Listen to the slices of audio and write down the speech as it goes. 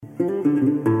Hey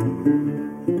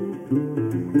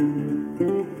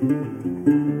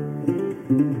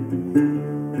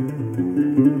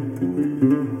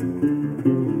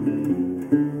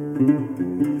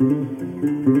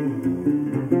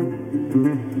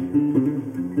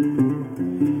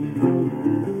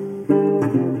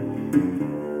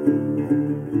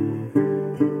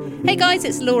guys,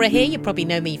 it's Laura here. You probably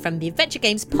know me from the Adventure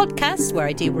Games podcast, where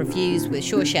I do reviews with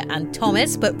Shorsha and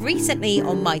Thomas, but recently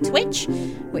on my Twitch,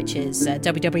 which is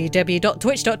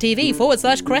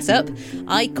www.twitch.tv/Cressup,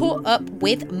 I caught up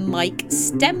with Mike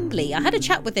Stembley. I had a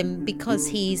chat with him because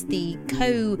he's the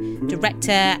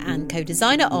co-director and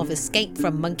co-designer of Escape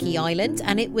from Monkey Island,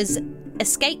 and it was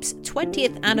Escape's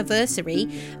 20th anniversary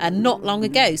not long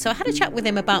ago. So I had a chat with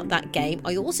him about that game.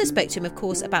 I also spoke to him, of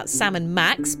course, about Sam &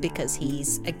 Max, because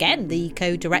he's, again, the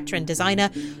co-director and designer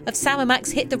of Sam &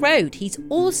 Max Hit the Road. He's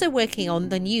also working on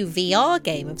the new VR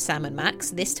game of Sam &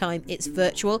 Max. This time it's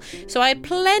virtual. So I had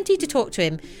plenty to talk to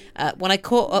him when I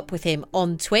caught up with him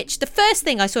on Twitch. The first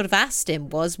thing I sort of asked him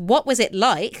was, what was it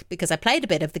like, because I played a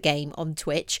bit of the game on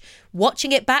Twitch,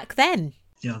 watching it back then?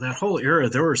 You know, that whole era,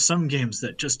 there were some games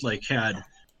that just like had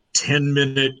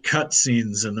 10-minute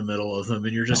cutscenes in the middle of them.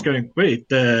 And you're just going, wait,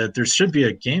 there should be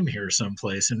a game here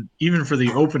someplace. And even for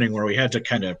the opening, where we had to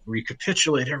kind of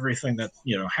recapitulate everything that,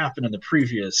 you know, happened in the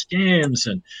previous games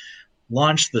and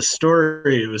launch the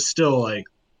story, it was still like,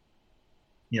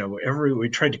 you know, we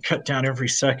tried to cut down every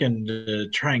second to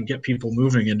try and get people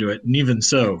moving into it. And even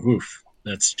so,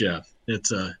 it's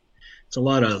a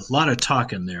lot of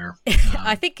talking there.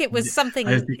 I think it was something.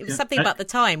 It was something about the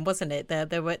time, wasn't it?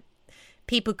 There were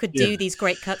people could do these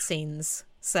great cutscenes,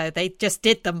 so they just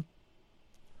did them.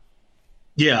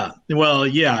 Yeah, well,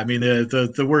 yeah. I mean,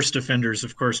 the worst offenders,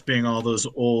 of course, being all those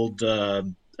old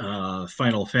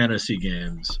Final Fantasy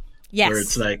games. Yes. Where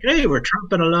it's like, hey, we're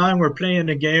trumping along, we're playing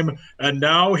a game, and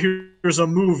now here's a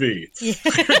movie. Yeah.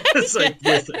 It's like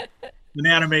with an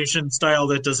animation style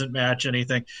that doesn't match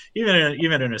anything.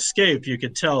 Even in Escape, you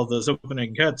could tell those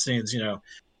opening cutscenes. You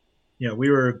know,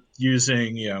 we were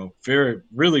using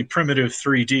really primitive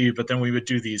 3D, but then we would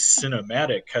do these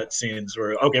cinematic cutscenes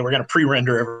where, okay, we're going to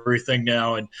pre-render everything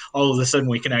now, and all of a sudden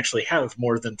we can actually have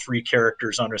more than 3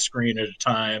 characters on a screen at a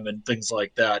time and things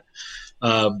like that.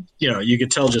 You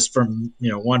could tell just from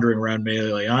wandering around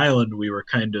Melee Island, we were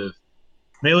kind of.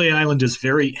 Melee Island is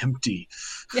very empty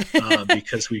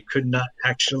because we could not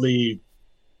actually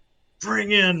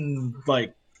bring in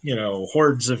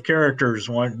hordes of characters.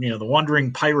 The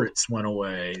Wandering Pirates went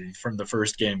away from the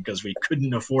first game because we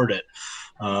couldn't afford it.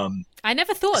 I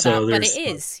never thought of that, but it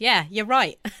is. Yeah, you're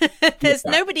right. There's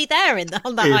nobody there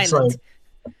on that island.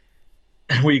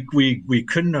 We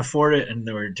couldn't afford it, and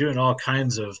they were doing all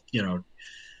kinds of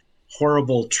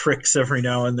horrible tricks every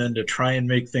now and then to try and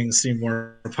make things seem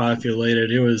more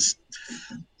populated. It was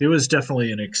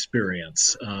definitely an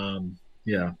experience. And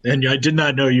I did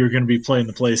not know you were going to be playing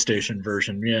the PlayStation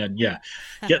version.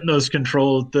 Getting those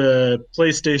controls, the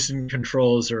PlayStation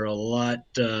controls are a lot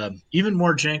even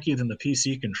more janky than the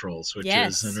PC controls, which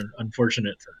is an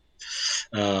unfortunate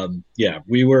thing.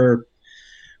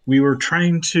 We were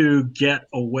trying to get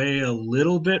away a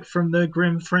little bit from the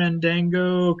Grim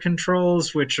Fandango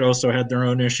controls, which also had their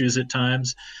own issues at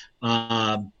times.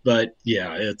 But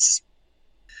yeah, it's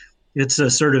a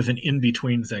sort of an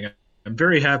in-between thing. I'm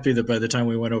very happy that by the time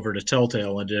we went over to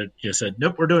Telltale and you said,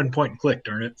 nope, we're doing point and click,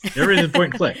 darn it. Everything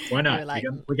point and click. Why not?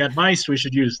 We got mice, we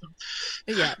should use them.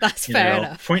 Yeah, that's fair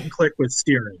enough. Point and click with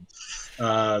steering.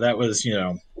 That was,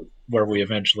 where we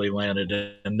eventually landed,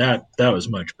 and that was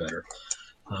much better.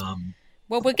 I'll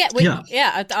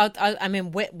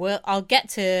get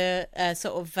to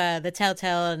sort of the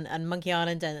Telltale and Monkey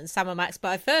Island and Sam & Max,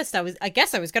 but at first I was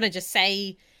going to just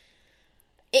say,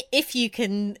 if you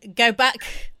can go back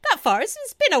that far, it's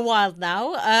been a while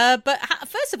now. But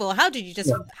first of all, how did you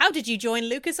join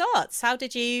LucasArts? How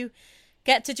did you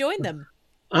get to join them?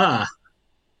 I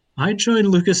joined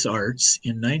LucasArts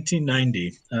in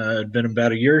 1990. It'd been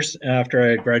about a year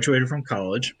after I graduated from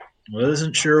college.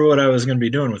 Wasn't sure what I was going to be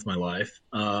doing with my life.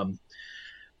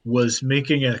 Was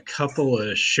making a couple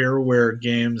of shareware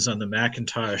games on the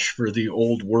Macintosh for the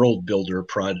old World Builder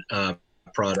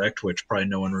product, which probably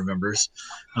no one remembers,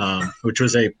 which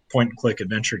was a point-and-click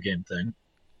adventure game thing.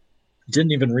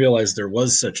 Didn't even realize there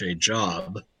was such a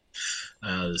job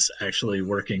as actually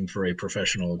working for a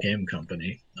professional game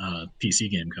company, PC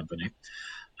game company.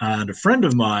 And a friend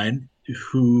of mine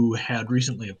who had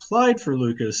recently applied for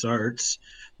LucasArts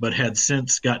but had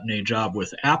since gotten a job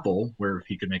with Apple where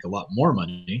he could make a lot more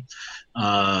money,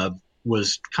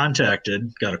 was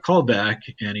contacted, got a call back,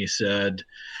 and he said,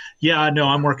 yeah, no,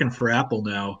 I'm working for Apple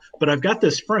now, but I've got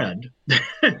this friend,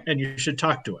 and you should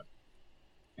talk to him.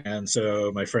 And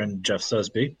so my friend Jeff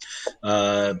Susby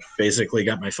basically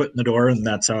got my foot in the door, and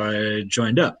that's how I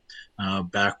joined up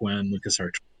back when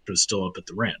LucasArts was still up at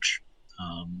the ranch.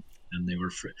 And they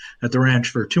were at the ranch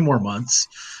for 2 more months,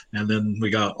 and then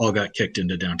we all got kicked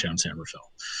into downtown San Rafael.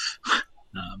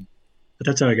 But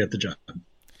that's how I got the job.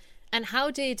 And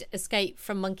how did Escape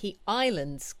from Monkey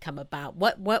Island come about?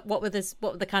 What were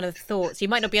the kind of thoughts? You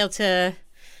might not be able to,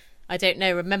 I don't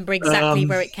know, remember exactly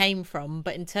where it came from,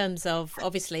 but in terms of,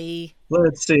 obviously,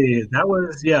 let's see, that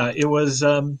was, yeah, it was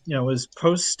it was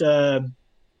post it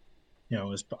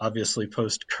was obviously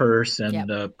post Curse and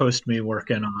yep. Post me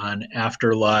working on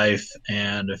Afterlife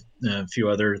and a few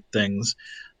other things.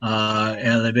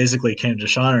 And they basically came to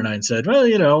Sean and I and said, well,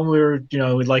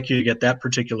 we'd like you to get that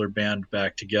particular band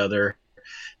back together,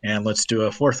 and let's do a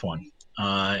 4th one.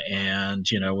 And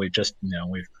we've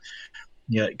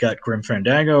got Grim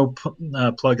Fandango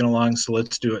plugging along, so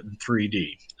let's do it in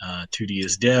 3D. 2D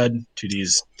is dead. 2D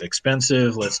is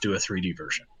expensive. Let's do a 3D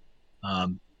version.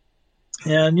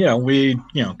 And we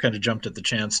kind of jumped at the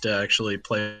chance to actually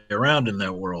play around in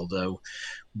that world.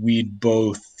 We'd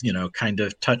both kind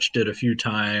of touched it a few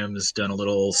times, done a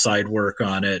little side work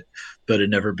on it, but had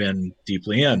never been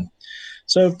deeply in.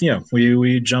 So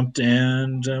we jumped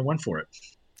and went for it.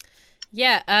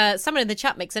 Yeah, someone in the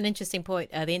chat makes an interesting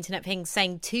point. The Internet Thing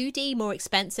saying 2D more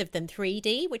expensive than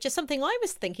 3D, which is something I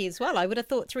was thinking as well. I would have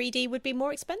thought 3D would be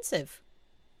more expensive.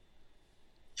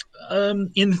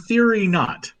 In theory,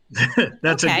 not.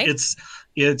 That's okay.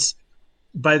 It's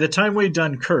by the time we'd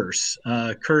done Curse,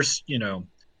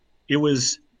 it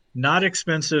was not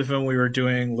expensive when we were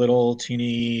doing little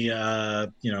teeny,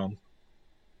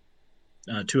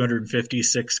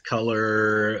 256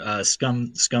 color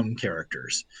scum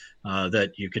characters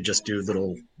that you could just do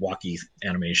little walkie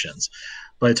animations.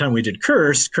 By the time we did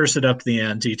Curse it up the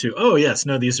ante to, oh yes,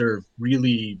 no, these are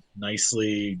really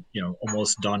nicely,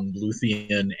 almost Don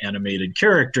Bluthian animated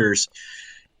characters,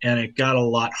 and it got a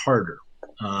lot harder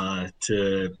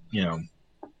to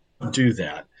do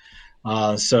that.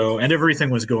 And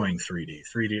everything was going 3D.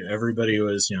 Everybody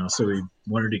was, so we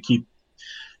wanted to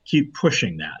keep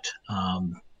pushing that.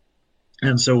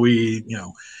 And so we,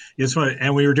 it's fun.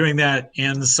 And we were doing that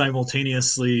and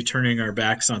simultaneously turning our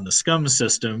backs on the Scum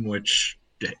system, which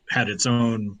had its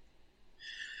own,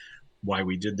 why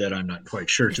we did that, I'm not quite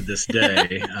sure to this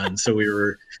day. And so we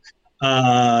were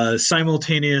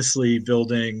simultaneously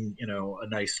building, a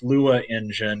nice Lua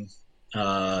engine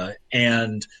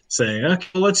and saying, okay,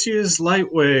 let's use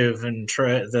Lightwave and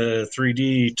try the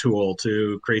 3D tool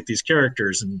to create these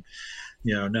characters. And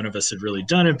none of us had really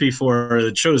done it before.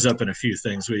 It shows up in a few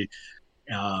things. We,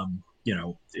 in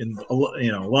a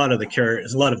lot of the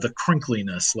characters, a lot of the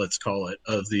crinkliness, let's call it,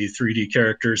 of the 3D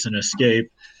characters in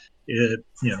Escape, it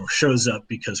shows up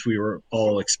because we were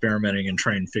all experimenting and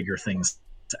trying to figure things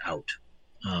out.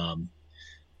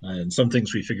 And some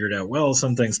things we figured out well,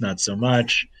 some things not so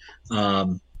much. But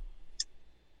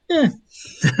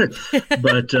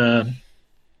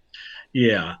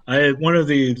yeah, one of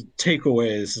the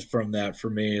takeaways from that for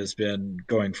me has been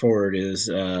going forward is,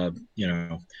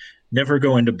 never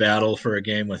go into battle for a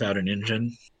game without an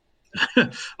engine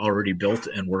already built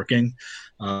and working.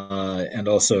 And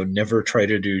also never try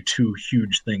to do 2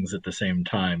 huge things at the same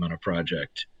time on a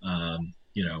project.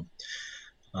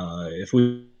 If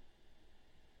we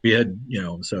had,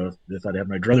 so if I'd have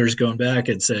my druthers going back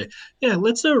and say, yeah,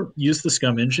 let's use the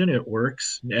Scum engine, it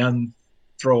works, and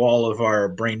throw all of our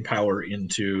brain power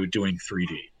into doing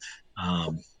 3D,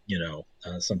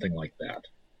 something like that.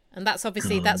 And that's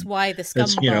obviously that's why the Scum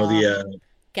bar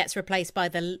gets replaced by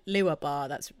the Lua bar.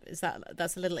 That's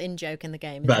a little in joke in the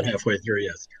game. About halfway through,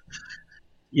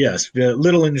 yes,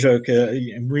 little in joke.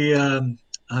 We,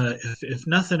 if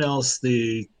nothing else,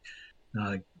 a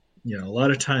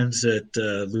lot of times at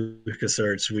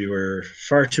LucasArts, we were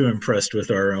far too impressed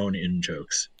with our own in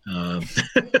jokes. No,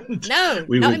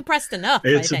 not impressed enough,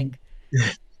 I think.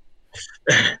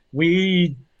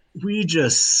 We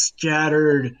just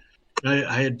scattered.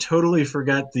 I had totally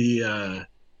forgot the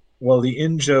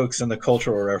in jokes and the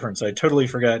cultural reference. I'd totally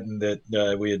forgotten that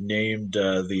we had named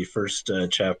the first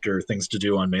chapter "Things to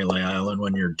Do on Melee Island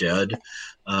When You're Dead,"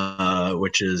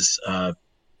 which is a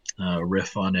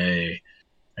riff on a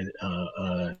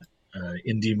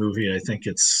indie movie. I think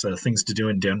it's Things to Do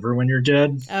in Denver When You're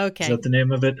Dead. Okay. Is that the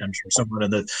name of it? I'm sure someone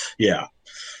in the, yeah.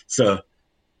 So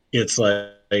it's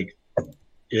like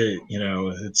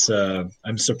it's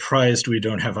I'm surprised we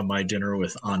don't have a My Dinner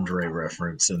with Andre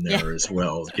reference in there as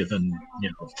well, given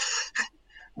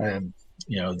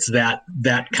it's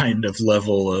that kind of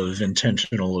level of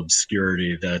intentional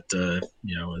obscurity that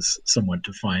is somewhat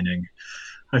defining.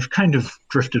 I've kind of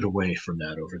drifted away from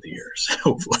that over the years,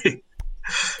 hopefully.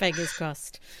 Fingers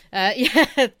crossed.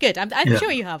 Yeah, good. I'm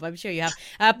sure you have. I'm sure you have.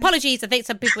 Apologies. I think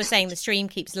some people were saying the stream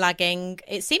keeps lagging.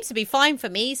 It seems to be fine for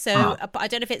me. So I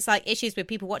don't know if it's like issues with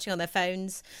people watching on their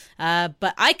phones.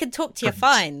 But I can talk to you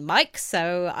fine, Mike.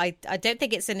 So I don't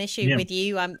think it's an issue with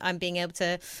you. I'm being able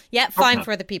to, fine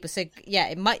for other people. So yeah,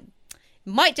 it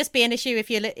might just be an issue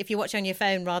if you're watching on your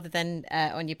phone rather than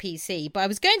on your PC. But I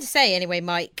was going to say anyway,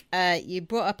 Mike, you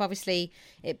brought up obviously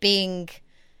it being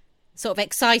sort of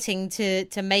exciting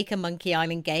to make a Monkey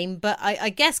Island game, but I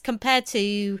guess compared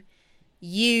to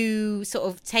you sort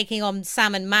of taking on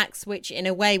Sam and Max, which in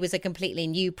a way was a completely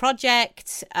new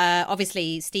project,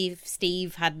 obviously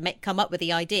Steve had come up with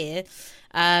the idea,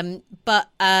 but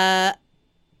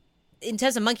in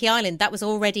terms of Monkey Island, that was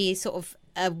already sort of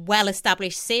a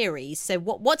well-established series. So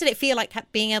what did it feel like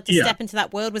being able to step into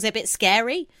that world? Was it a bit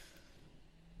scary?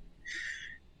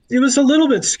 It was a little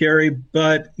bit scary,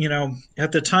 but,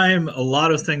 at the time, a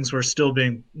lot of things were still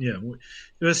being, it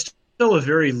was still a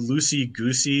very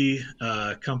loosey-goosey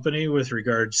company with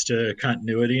regards to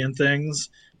continuity and things.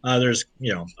 There's,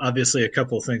 obviously a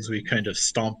couple of things we kind of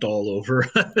stomped all over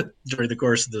during the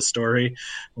course of the story,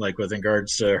 like with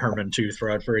regards to Herman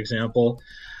Toothrod, for example.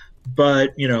 But,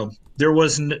 there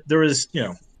was,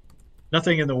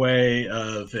 nothing in the way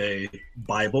of a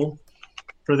Bible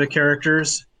for the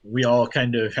characters. We all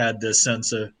kind of had this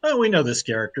sense of, we know this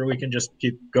character. We can just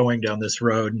keep going down this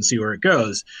road and see where it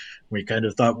goes. We kind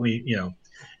of thought to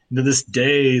this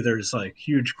day, there's like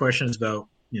huge questions about,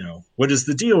 what is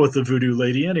the deal with the voodoo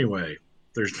lady anyway?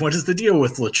 What is the deal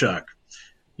with LeChuck?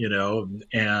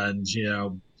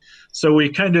 So we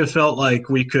kind of felt like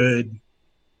we could,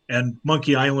 and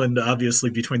Monkey Island, obviously,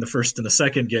 between the first and the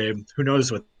second game, who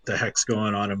knows what the heck's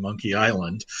going on in Monkey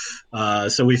Island.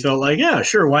 So we felt like, yeah,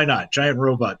 sure, why not? Giant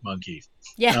robot monkey.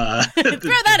 Yeah, throw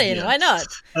that in. Yeah. Why not?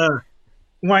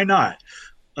 Why not?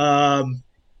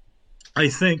 I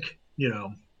think,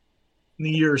 in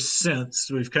the years since,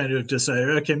 we've kind of decided,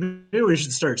 okay, maybe we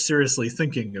should start seriously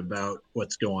thinking about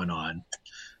what's going on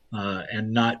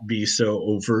and not be so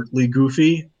overtly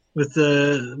goofy with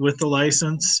the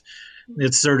license.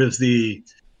 It's sort of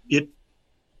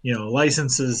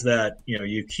licenses that,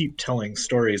 you keep telling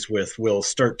stories with will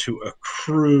start to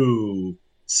accrue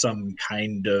some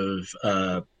kind of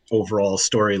overall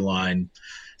storyline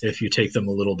if you take them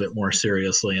a little bit more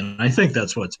seriously. And I think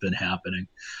that's what's been happening.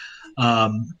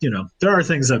 There are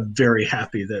things I'm very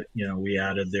happy that, we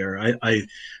added there. I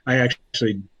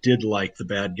actually did like the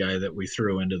bad guy that we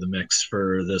threw into the mix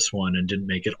for this one and didn't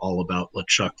make it all about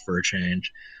LeChuck for a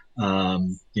change.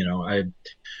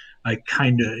 I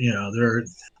kind of,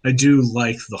 I do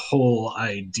like the whole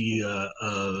idea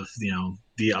of, the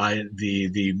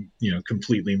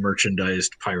completely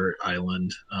merchandised pirate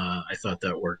island. I thought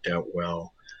that worked out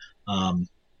well. And,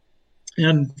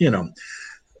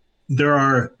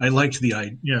 I liked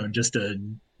just a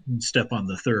step on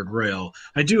the third rail.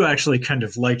 I do actually kind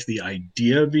of liked the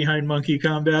idea behind Monkey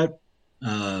Combat.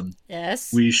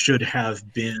 Yes. We should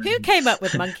have been. Who came up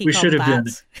with Monkey we Combat? Should have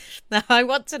been. Now I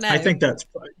want to know. I think that's.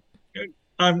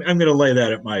 I'm going to lay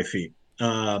that at my feet.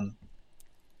 I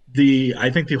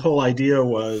think the whole idea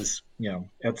was,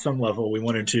 at some level, we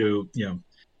wanted to,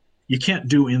 you can't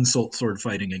do insult sword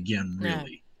fighting again,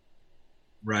 really,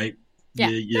 right? Yeah.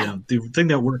 The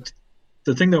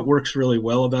thing that works really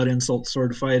well about insult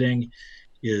sword fighting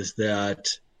is that,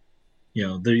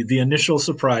 the initial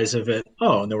surprise of it.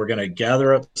 Oh, and then we're going to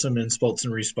gather up some insults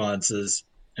and responses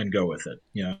and go with it.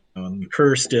 And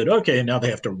Curse did okay. Now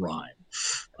they have to rhyme.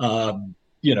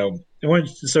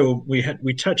 So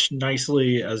we touched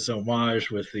nicely as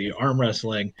homage with the arm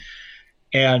wrestling,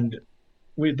 and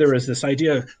there was this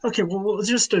idea. Okay, well, we'll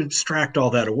just abstract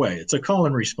all that away. It's a call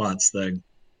and response thing.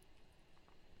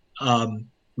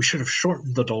 We should have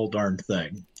shortened the whole darn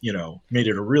thing. Made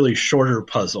it a really shorter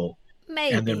puzzle,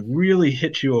 maybe, and then really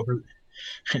hit you over,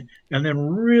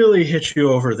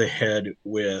 the head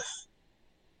with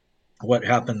what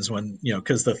happens when,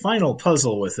 because the final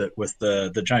puzzle with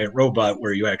the giant robot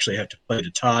where you actually have to play to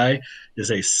tie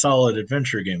is a solid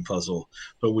adventure game puzzle,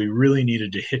 but we really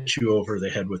needed to hit you over the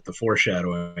head with the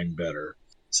foreshadowing better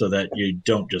so that you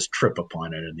don't just trip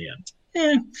upon it in the end.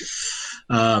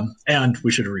 And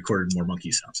we should have recorded more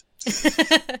monkey sounds.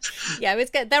 Yeah,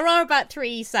 it's good. There are about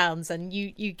 3 sounds, and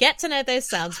you get to know those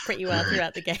sounds pretty well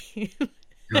throughout the game.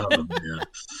 Oh,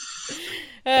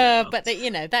 yeah. But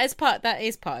that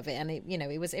is part of it, and it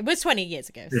was 20 years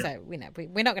ago, Yeah. so we're not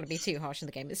going to be too harsh on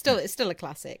the game. It's still a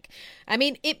classic. I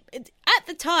mean, it at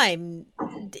the time,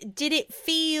 did it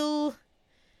feel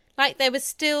like there was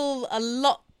still a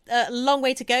long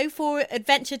way to go for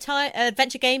adventure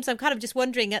games? I'm kind of just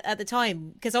wondering at the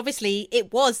time, because obviously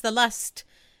it was the last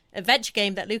adventure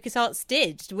game that LucasArts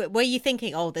did. Were you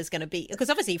thinking, oh, there's going to be, because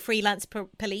obviously Freelance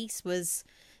Police was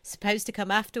supposed to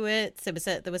come afterwards. There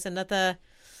was another,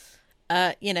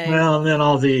 Well, and then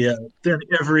then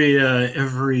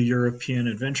every European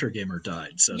adventure gamer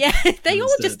died. So yeah, that they all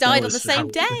was just that died on the was how same it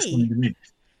was day. explained to me.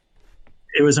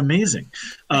 It was amazing,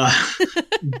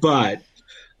 but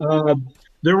uh,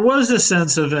 there was a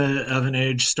sense of an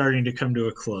age starting to come to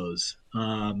a close.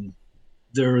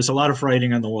 There was a lot of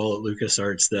writing on the wall at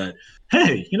LucasArts that,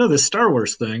 hey, this Star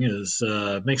Wars thing is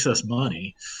makes us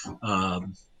money.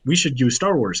 We should do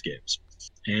Star Wars games.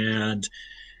 And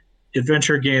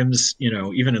adventure games,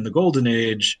 even in the golden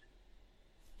age,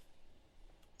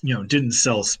 didn't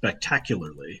sell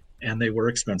spectacularly, and they were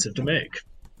expensive to make.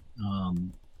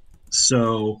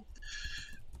 So,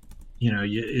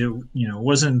 it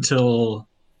wasn't until,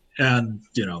 and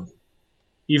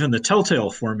even the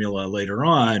Telltale formula later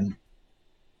on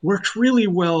worked really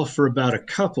well for about a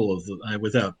couple of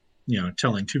without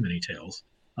telling too many tales.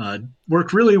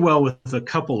 Worked really well with a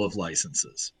couple of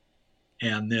licenses,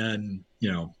 and then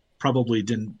probably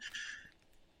didn't.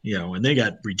 And they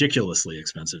got ridiculously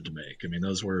expensive to make. I mean,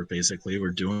 those were basically,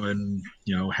 we're doing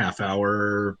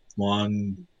half-hour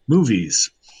long movies,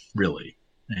 really,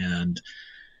 and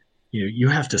you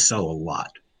have to sell a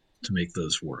lot to make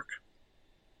those work.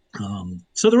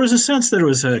 So there was a sense that it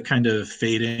was a kind of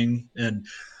fading, and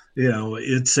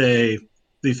it's the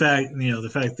fact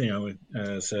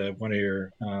as one of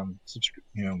your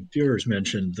viewers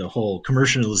mentioned, the whole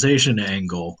commercialization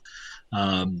angle.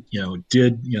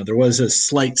 There was a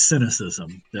slight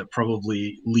cynicism that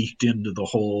probably leaked into the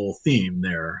whole theme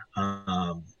there.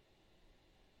 I'm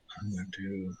going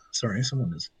to, sorry,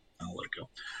 I'll let it go.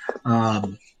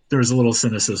 There was a little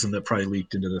cynicism that probably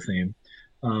leaked into the theme.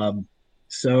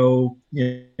 So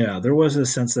yeah, there was a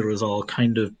sense that it was all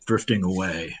kind of drifting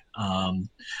away.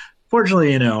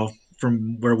 Fortunately,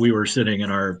 from where we were sitting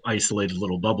in our isolated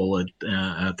little bubble at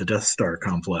the Death Star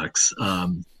complex,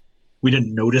 we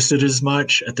didn't notice it as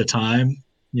much at the time.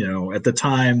 At the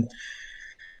time,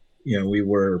 we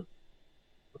were,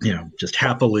 just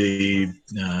happily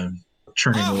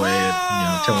churning away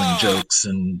at, telling jokes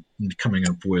and coming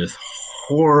up with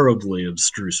horribly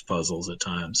abstruse puzzles at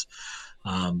times.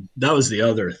 That was the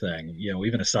other thing,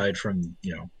 even aside from,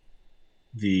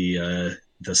 the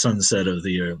sunset of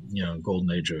the,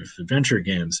 golden age of adventure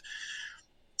games.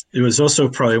 It was also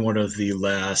probably one of the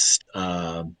last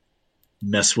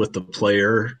mess with the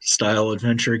player style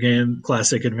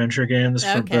classic adventure games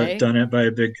done it by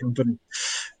a big company.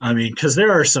 I mean, because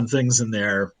there are some things in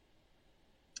there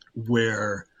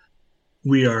where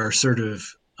we are sort of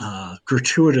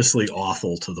gratuitously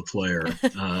awful to the player.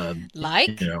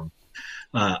 Like?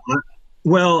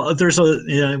 Well, there's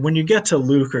when you get to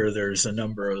Lucre, there's a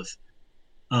number of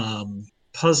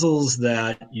puzzles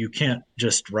that you can't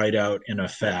just write out in a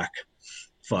FAQ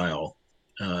file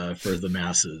for the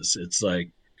masses. It's like,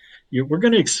 we're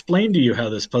going to explain to you how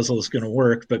this puzzle is going to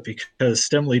work, but because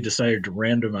Stemley decided to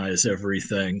randomize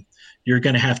everything, you're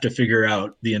going to have to figure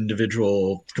out the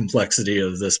individual complexity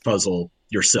of this puzzle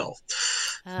yourself.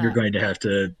 You're going to have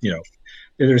to,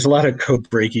 there's a lot of code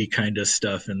breaky kind of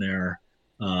stuff in there.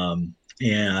 And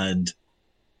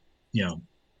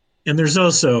there's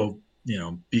also,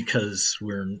 because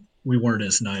we weren't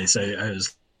as nice. I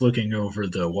was looking over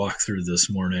the walkthrough this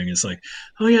morning. It's like,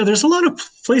 oh yeah, there's a lot of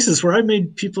places where I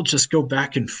made people just go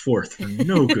back and forth for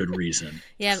no good reason.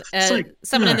 Yeah,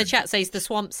 someone in the chat says the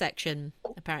swamp section,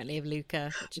 apparently, of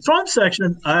Luca. Swamp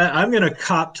section, I'm going to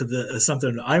cop to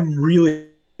something. I'm really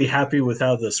happy with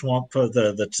how the swamp,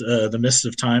 the Mists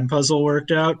of Time puzzle worked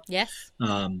out. Yes,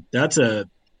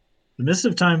 the Mists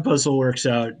of Time puzzle works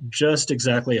out just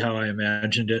exactly how I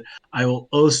imagined it. I will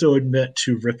also admit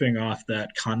to ripping off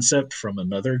that concept from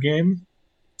another game.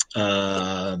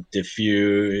 Does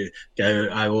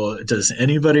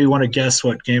anybody want to guess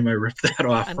what game I ripped that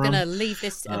off from? I'm going to leave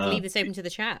this open to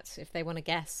the chat if they want to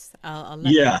guess. I'll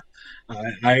let them.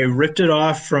 I ripped it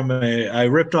off I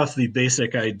ripped off the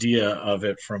basic idea of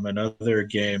it from another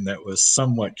game that was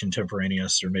somewhat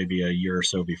contemporaneous, or maybe a year or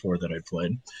so before that I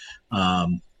played.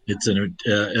 It's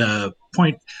a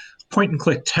point and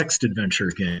click text adventure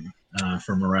game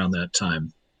from around that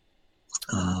time.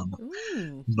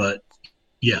 But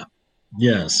yeah,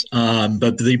 Yes,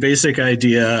 but the basic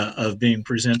idea of being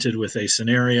presented with a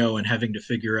scenario and having to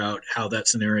figure out how that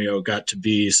scenario got to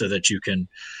be so that you can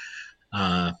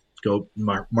uh, go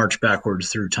march backwards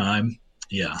through time.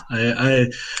 Yeah,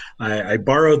 I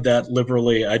borrowed that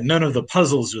liberally. None of the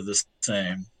puzzles are the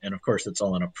same, and of course, it's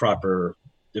all in a proper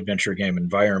adventure game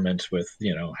environment with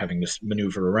having to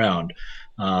maneuver around.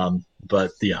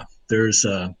 But yeah, there's.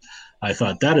 I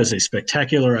thought that is a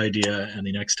spectacular idea, and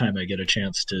the next time I get a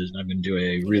chance I'm going to do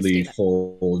a really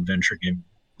full adventure game.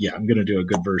 Yeah, I'm going to do a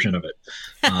good version of it,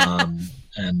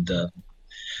 and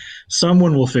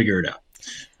someone will figure it out.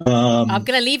 I'm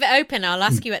going to leave it open. I'll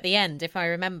ask you at the end if I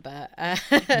remember. Yeah,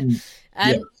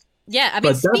 I mean,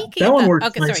 but speaking that of one that, works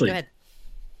okay, sorry, nicely. go ahead.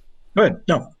 Go ahead.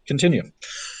 No, continue.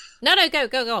 No,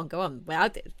 go on.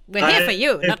 Well, we're here for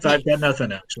you. I've got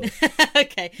nothing actually.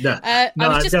 Okay. No, I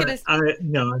was just going to.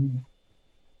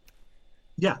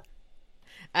 Yeah.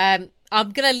 I'm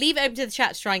going to leave it open to the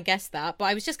chat to try and guess that, but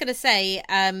I was just going to say,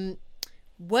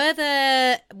 were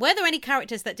there any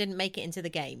characters that didn't make it into the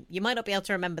game? You might not be able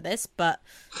to remember this, but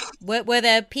were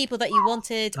there people that you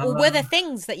wanted, or were there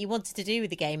things that you wanted to do with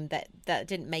the game that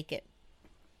didn't make it?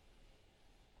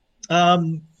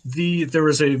 There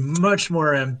was a much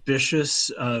more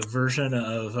ambitious version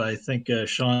of, I think,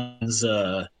 Sean's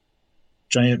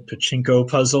giant pachinko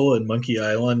puzzle in Monkey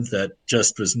Island that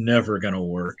just was never going to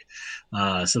work.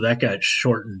 So that got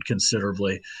shortened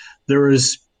considerably. There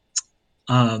was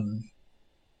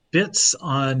bits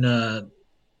on.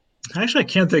 Actually, I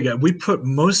can't think of. We put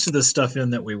most of the stuff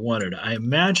in that we wanted. I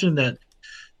imagine that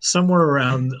somewhere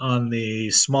around on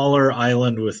the smaller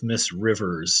island with Miss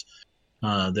Rivers,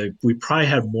 we probably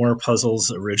had more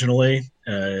puzzles originally.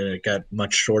 It got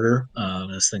much shorter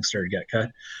as things started to get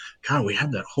cut. God, we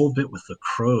had that whole bit with the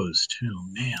crows too,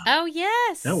 man. Oh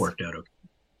yes, that worked out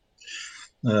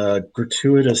okay.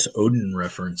 Gratuitous Odin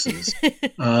references.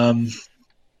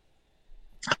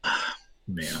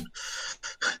 Man,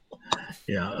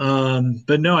 yeah.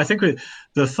 But no, I think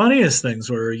the funniest things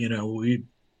were,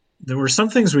 there were some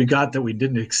things we got that we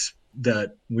didn't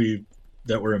that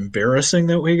were embarrassing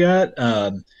that we got.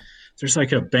 There's like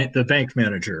the bank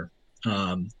manager.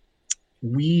 Because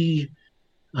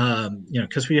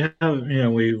we have,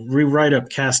 we rewrite up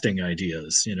casting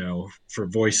ideas, for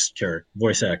voice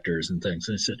actors and things.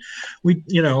 And I said,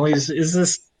 is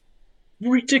this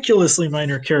ridiculously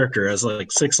minor character has like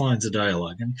 6 lines of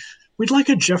dialogue, and we'd like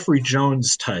a Jeffrey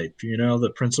Jones type,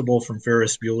 the principal from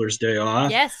Ferris Bueller's Day Off.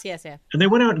 Yes. And they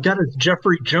went out and got a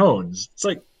Jeffrey Jones. It's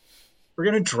like, we're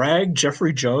going to drag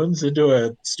Jeffrey Jones into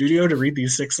a studio to read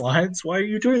these 6 lines? Why are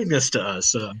you doing this to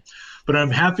us? But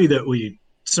I'm happy that we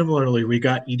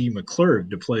got Edie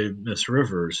McClurg to play Miss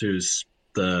Rivers, who's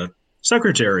the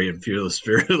secretary in Ferris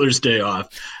Bueller's Day Off.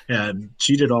 And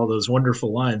she did all those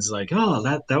wonderful lines like, oh,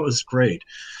 that was great.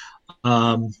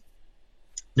 No,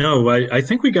 I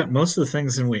think we got most of the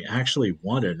things that we actually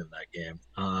wanted in that game,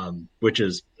 which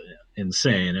is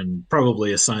insane and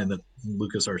probably a sign that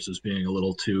LucasArts is being a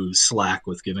little too slack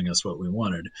with giving us what we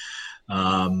wanted.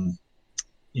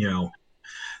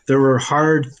 There were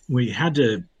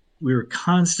we were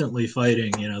constantly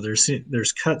fighting,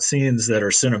 there's cut scenes that are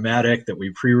cinematic that we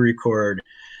pre-record,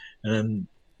 and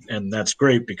that's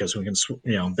great because we can,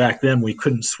 back then we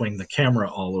couldn't swing the camera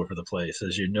all over the place.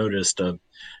 As you noticed,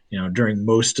 during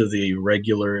most of the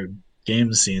regular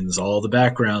game scenes, all the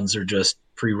backgrounds are just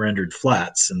pre-rendered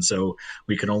flats. And so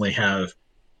we could only have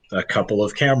a couple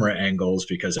of camera angles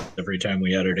because every time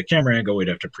we added a camera angle, we'd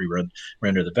have to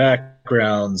pre-render the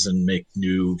backgrounds and make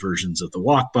new versions of the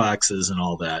walk boxes and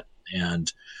all that.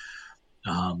 And,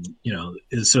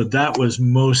 so that was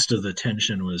most of the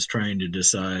tension, was trying to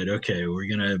decide, okay, we're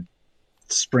going to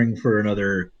spring for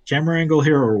another camera angle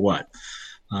here or what?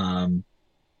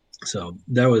 So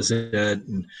that was it.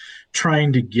 And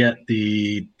trying to get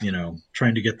the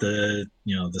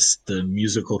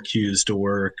musical cues to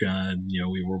work.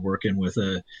 We were working with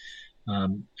a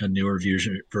newer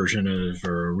version of,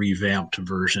 or a revamped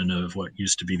version of what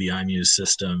used to be the iMuse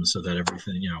system, so that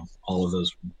everything, all of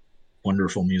those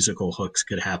wonderful musical hooks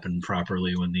could happen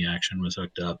properly when the action was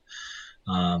hooked up.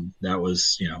 That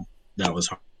was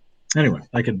hard. Anyway,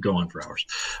 I could go on for hours.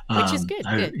 Which is good.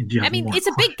 I mean, it's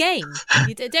a big game.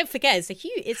 Don't forget,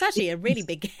 it's actually a really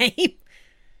big game.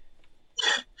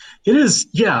 It is.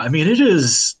 Yeah. I mean, it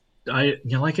is.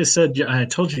 Like I said, I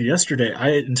told you yesterday,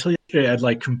 until yesterday, I'd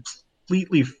like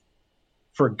completely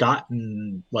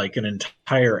forgotten like an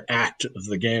entire act of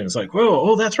the game. It's like, whoa,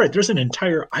 oh, that's right. There's an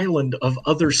entire island of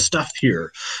other stuff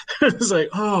here. It's like,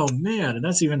 oh man. And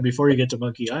that's even before you get to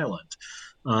Monkey Island.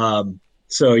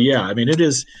 So yeah, I mean, it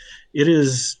is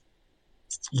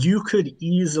you could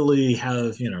easily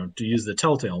have, to use the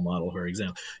Telltale model, for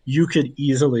example, you could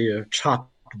easily have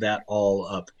chopped that all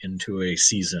up into a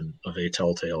season of a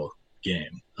Telltale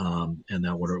game, and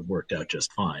that would have worked out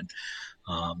just fine.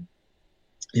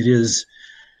 It is,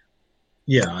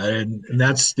 yeah, and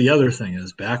that's the other thing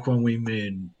is back when we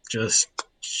made just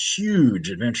huge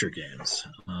adventure games.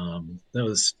 That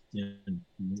was,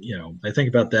 I think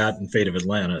about that in Fate of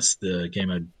Atlantis, the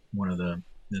game one of the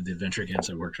adventure games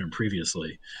I worked on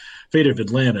previously. Fate of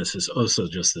Atlantis is also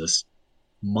just this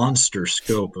monster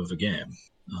scope of a game.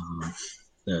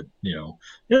 That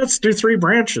let's do 3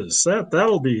 branches.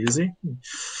 That'll be easy.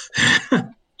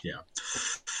 Yeah.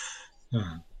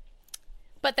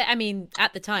 But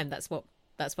at the time, that's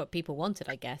what people wanted,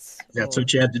 I guess.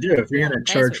 What you had to do. If you're going to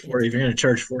charge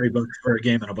 $40 for a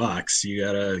game in a box, you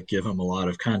got to give them a lot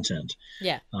of content.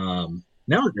 Yeah.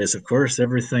 Nowadays, of course,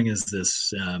 everything is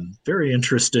this very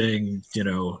interesting,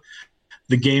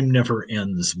 the game never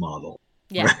ends model.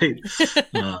 Yeah. Right.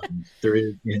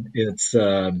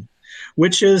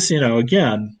 Which is,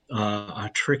 again,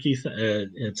 a tricky thing.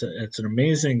 It's an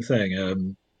amazing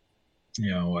thing.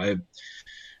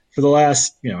 For the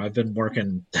last, I've been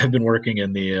working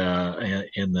in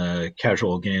the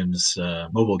casual games,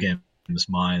 mobile games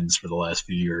minds for the last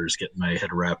few years, getting my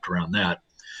head wrapped around that.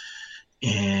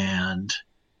 And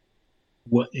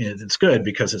it's good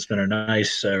because it's been a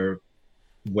nice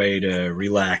way to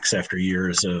relax after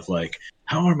years of like,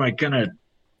 how am I going to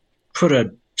put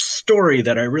a story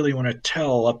that I really want to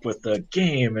tell up with the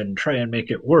game and try and make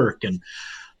it work? And,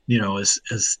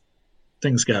 as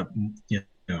things got,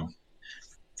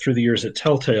 through the years at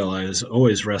Telltale, I was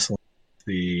always wrestling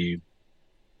with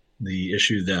the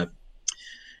issue that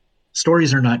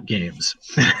stories are not games.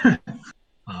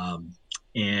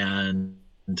 And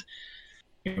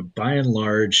by and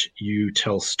large, you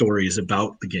tell stories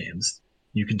about the games.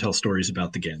 You can tell stories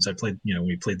about the games.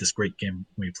 We played this great game.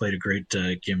 We played a great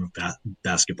game of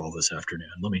basketball this afternoon.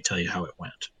 Let me tell you how it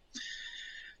went.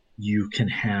 You can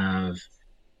have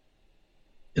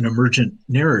an emergent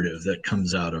narrative that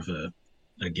comes out of a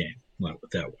game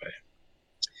that way.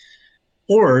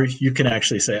 Or you can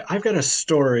actually say, I've got a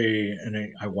story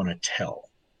and I want to tell,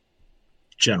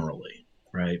 generally,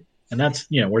 right? And that's,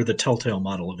 where the Telltale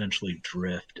model eventually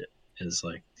drifted, is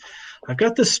like, I've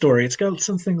got this story, it's got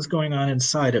some things going on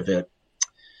inside of it,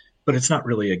 but it's not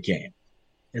really a game.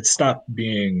 It stopped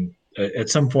being, at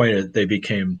some point, they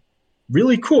became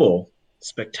really cool,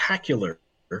 spectacular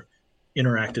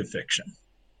interactive fiction,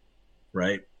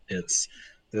 right? This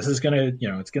is going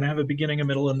to, it's going to have a beginning, a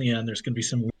middle, and the end. There's going to be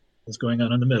some things going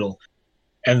on in the middle.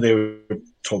 And they were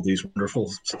told these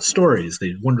wonderful stories,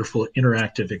 these wonderful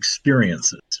interactive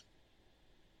experiences.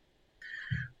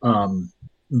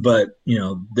 But,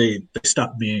 they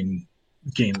stopped being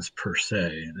games per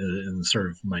se, in sort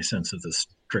of my sense of the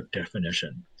strict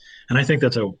definition. And I think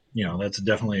that's that's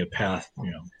definitely a path,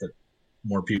 that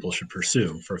more people should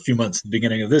pursue. For a few months at the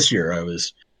beginning of this year, I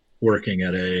was working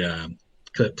at a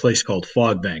place called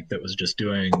Fogbank that was just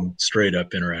doing straight up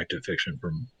interactive fiction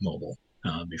for mobile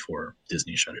before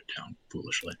Disney shut it down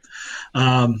foolishly.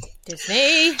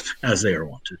 Disney, as they are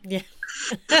wanted. Yeah.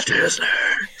 Disney.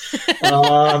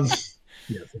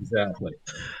 Yes, exactly.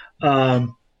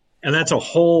 And that's a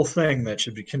whole thing that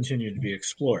should be continued to be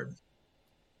explored.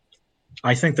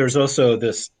 I think there's also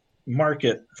this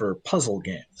market for puzzle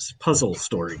games, puzzle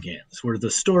story games, where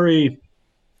the story's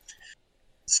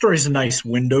a nice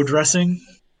window dressing,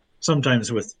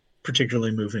 sometimes with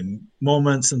particularly moving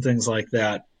moments and things like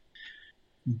that.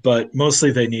 But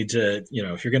mostly they need to,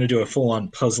 if you're going to do a full-on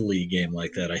puzzle-y game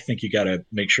like that, I think you got to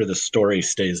make sure the story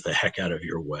stays the heck out of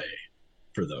your way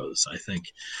for those. I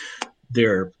think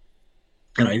they're,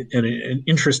 and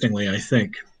interestingly, I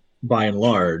think by and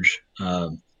large,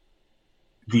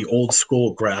 the old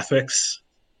school graphics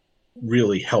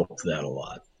really help that a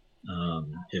lot.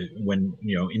 When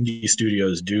indie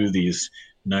studios do these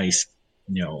nice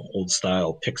old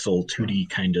style pixel 2D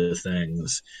kind of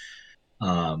things,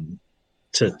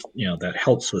 that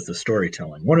helps with the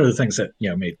storytelling. One of the things that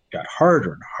got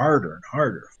harder and harder and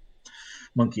harder,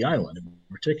 Monkey Island in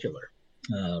particular,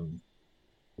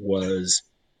 was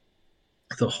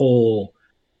the whole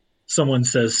someone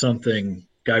says something,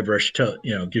 Guybrush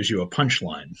gives you a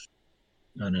punchline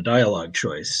and a dialogue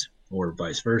choice, or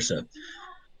vice versa.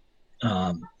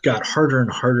 Got harder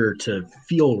and harder to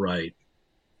feel right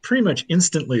pretty much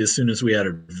instantly as soon as we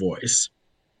added voice.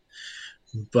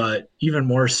 But even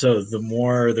more so, the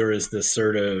more there is this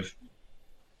sort of,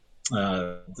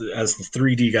 as the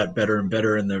 3D got better and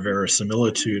better and the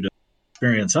verisimilitude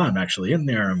experience, I'm actually in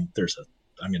there, I'm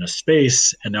in a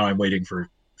space, and now I'm waiting for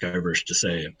Guybrush to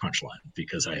say a punchline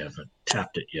because I haven't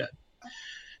tapped it yet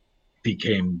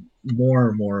became more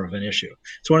and more of an issue.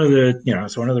 It's one of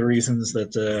the reasons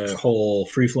that the whole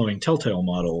free-flowing Telltale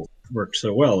model worked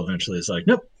so well eventually. It's like,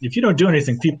 nope, if you don't do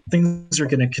anything, things are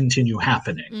going to continue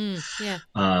happening.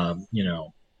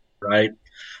 Right?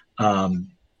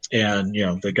 And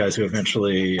the guys who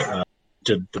eventually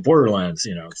did the Borderlands,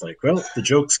 it's like, well, the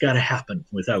joke's got to happen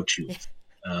without you.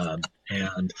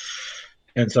 And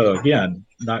so again,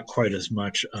 not quite as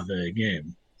much of a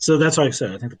game. So that's why I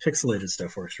said I think the pixelated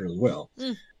stuff works really well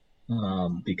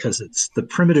because it's the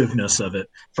primitiveness of it.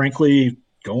 Frankly,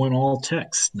 going all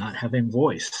text, not having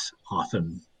voice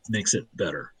often makes it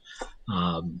better.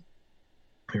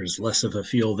 There's less of a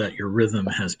feel that your rhythm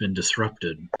has been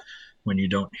disrupted when you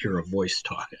don't hear a voice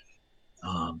talking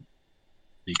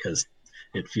because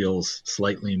it feels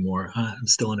slightly more, I'm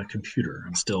still in a computer.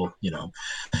 I'm still,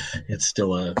 it's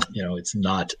still it's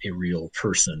not a real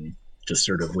person just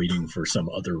sort of waiting for some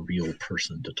other real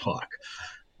person to talk.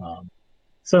 I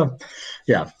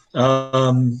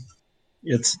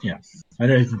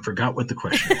even forgot what the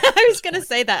question was. I was going to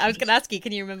say that. I was going to ask you,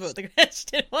 can you remember what the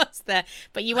question was there?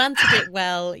 But you answered it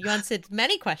well. You answered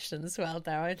many questions well,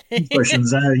 Darren.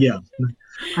 Questions, yeah.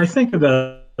 I think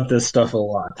about this stuff a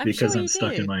lot because I'm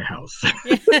stuck in my house.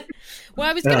 Well,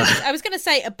 I was gonna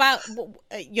say about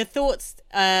your thoughts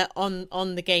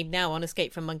on the game now, on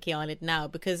Escape from Monkey Island now,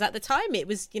 because at the time it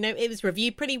was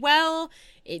reviewed pretty well.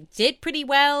 It did pretty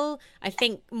well. I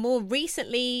think more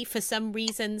recently, for some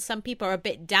reason, some people are a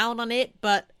bit down on it,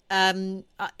 but I don't.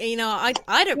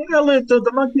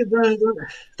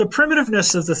 The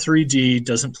primitiveness of the 3D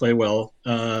doesn't play well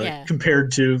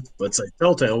compared to, let's say,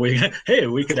 Telltale. We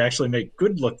could actually make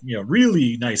good look,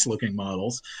 really nice looking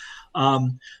models.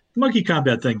 The Monkey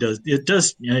Combat thing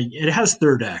it has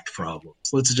third act problems.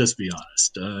 Let's just be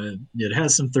honest. It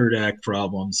has some third act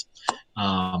problems.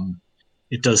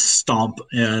 It does stomp,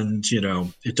 and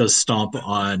it does stomp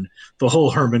on the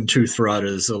whole Herman Toothrot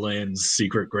is Elaine's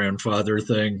secret grandfather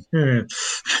thing.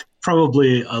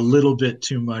 Probably a little bit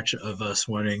too much of us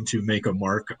wanting to make a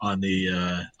mark on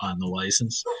the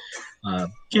license.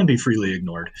 Can be freely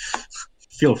ignored.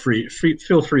 Feel free to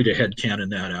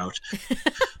headcanon that out.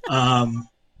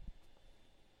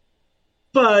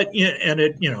 But and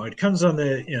it comes on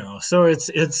the so it's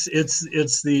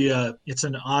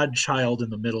an odd child in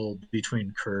the middle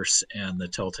between Curse and the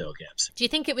Telltale games. Do you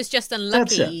think it was just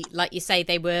unlucky, like you say,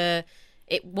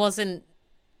 it wasn't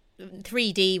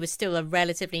 3D was still a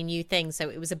relatively new thing, so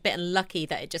it was a bit unlucky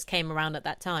that it just came around at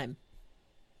that time?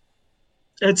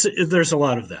 There's a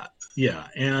lot of that, yeah,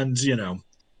 and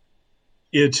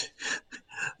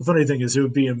the funny thing is, it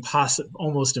would be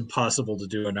almost impossible to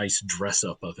do a nice dress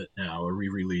up of it now, a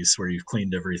re-release where you've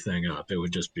cleaned everything up. It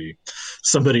would just be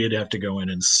somebody would have to go in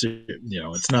and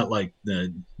it's not like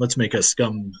let's make a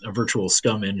virtual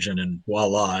Scum engine and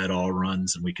voila, it all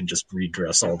runs and we can just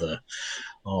redress all the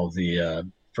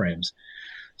frames.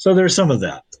 So there's some of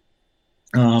that.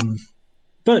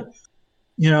 But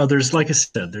there's, like I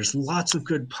said, there's lots of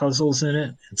good puzzles in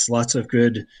it. It's lots of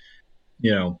good,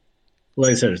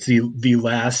 like I said, it's the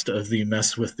last of the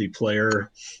mess with the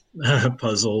player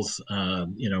puzzles.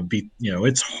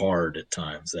 It's hard at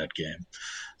times, that game.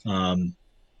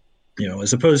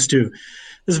 As opposed to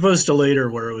later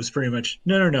where it was pretty much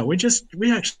no. We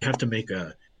actually have to make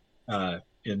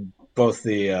in both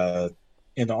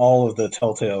in all of the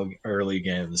Telltale early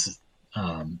games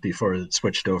before it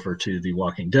switched over to the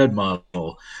Walking Dead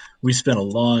model. We spent a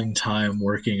long time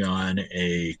working on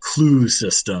a clue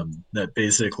system that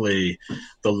basically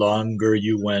the longer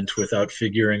you went without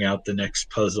figuring out the next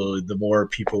puzzle, the more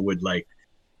people would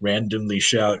randomly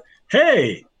shout,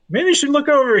 "Hey, maybe you should look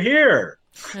over here.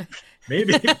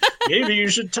 Maybe you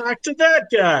should talk to that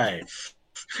guy.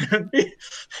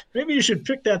 Maybe you should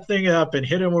pick that thing up and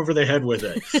hit him over the head with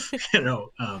it."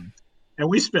 And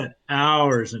we spent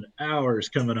hours and hours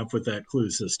coming up with that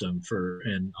clue system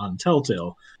on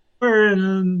Telltale.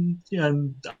 And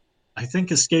I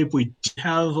think Escape, we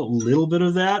have a little bit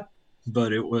of that,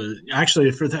 but it was actually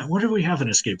for that. What did we have in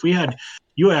Escape?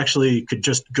 You actually could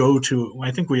just go to, I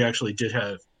think we actually did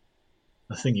have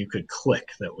a thing you could click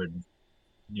that would,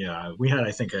 we had,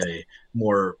 I think, a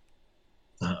more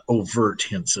overt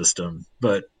hint system,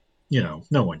 but, no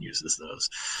one uses those.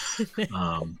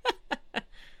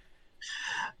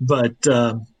 But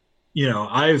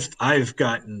I've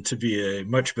gotten to be a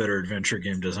much better adventure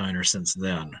game designer since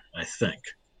then, I think.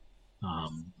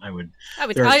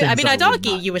 I'd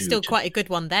argue you were still quite a good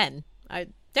one then.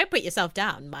 Don't put yourself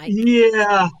down, Mike.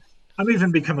 Yeah, I've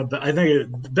even become I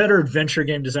think a better adventure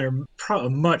game designer, a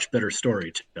much better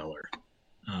storyteller.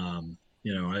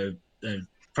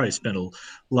 probably spent a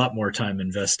lot more time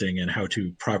investing in how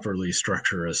to properly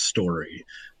structure a story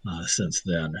since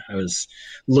then. I was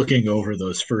looking over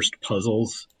those first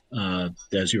puzzles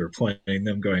as you were playing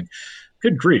them, going,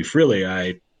 "Good grief, really?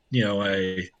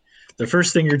 The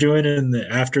first thing you're doing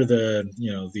after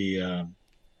the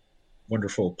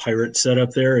wonderful pirate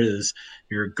setup there is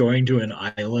you're going to an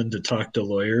island to talk to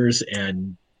lawyers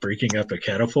and breaking up a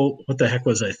catapult. What the heck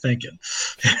was I thinking?"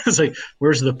 It's like,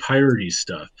 where's the piratey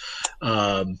stuff?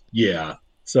 Yeah.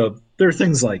 So there are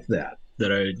things like that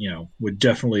I, would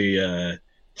definitely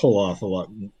pull off a lot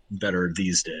better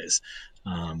these days,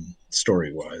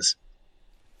 story wise.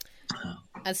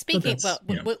 And speaking,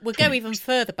 we'll go even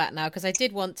further back now, because I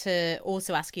did want to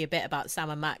also ask you a bit about Sam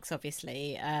and Max,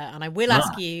 obviously, and I will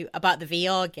ask you about the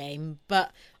VR game,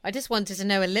 but I just wanted to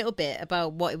know a little bit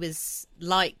about what it was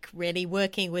like really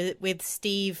working with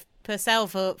Steve Purcell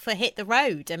for Hit the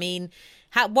Road. I mean,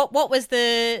 what was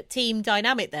the team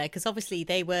dynamic there? Because obviously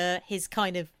they were his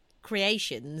kind of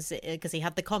creations, because he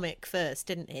had the comic first,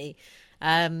 didn't he?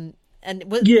 And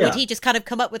would he just kind of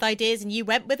come up with ideas and you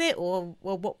went with it, or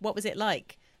what was it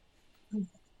like?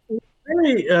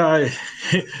 Really,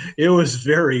 it was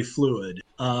very fluid.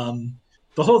 The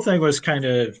whole thing was kind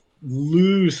of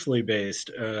loosely based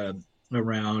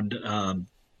around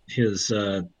his,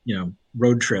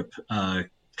 road trip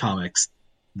comics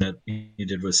that he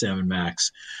did with Sam and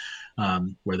Max,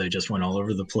 where they just went all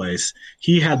over the place.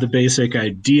 He had the basic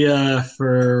idea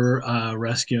for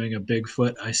rescuing a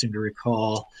Bigfoot, I seem to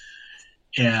recall.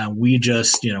 And we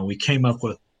just, we came up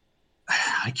with,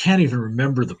 I can't even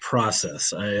remember the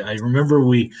process. I remember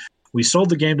we sold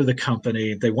the game to the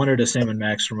company. They wanted a Sam and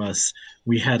Max from us.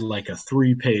 We had like a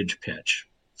 3-page pitch.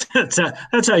 That's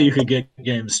how you could get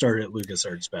games started at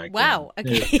LucasArts back then. Wow.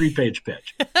 Okay. A 3-page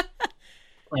pitch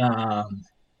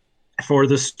for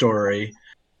the story.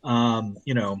 Sean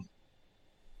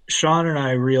and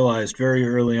I realized very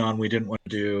early on we didn't want to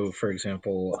do, for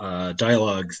example,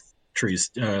 dialogue trees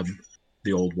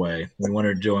the old way. We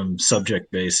wanted to do them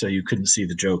subject-based, so you couldn't see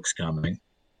the jokes coming.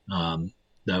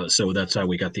 So that's how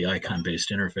we got the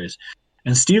icon-based interface.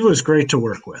 And Steve was great to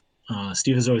work with.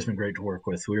 Steve has always been great to work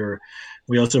with.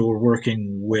 We also were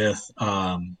working with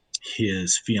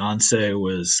his fiance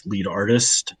was lead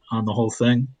artist on the whole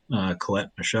thing,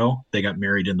 Colette Michelle. They got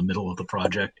married in the middle of the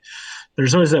project.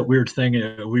 There's always that weird thing.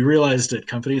 We realized at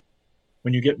companies,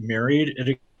 when you get married at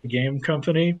a game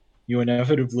company, you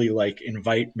inevitably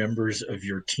invite members of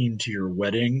your team to your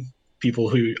wedding, people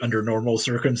who under normal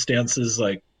circumstances,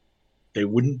 they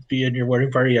wouldn't be in your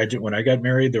wedding party. When I got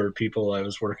married, there were people I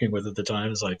was working with at the time.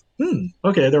 It's like,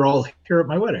 okay, they're all here at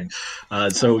my wedding.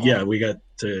 We got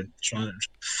to Sean.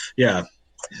 Yeah.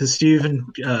 Steve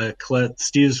and Colette,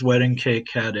 Steve's wedding cake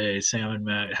had Sam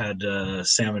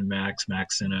and Max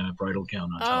in a bridal gown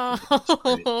on top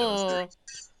of it.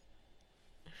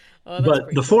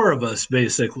 But the four of us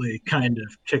basically kind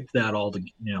of kicked that all to,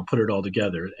 put it all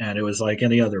together. And it was like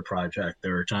any other project.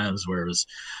 There were times where it was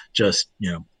just,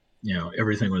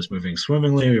 everything was moving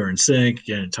swimmingly. We were in sync.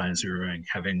 And at times we were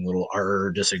having little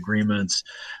disagreements.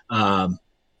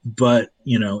 But,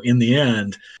 in the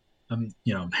end,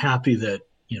 I'm happy that,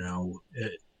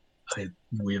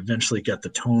 we eventually got the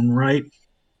tone right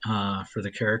for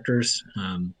the characters,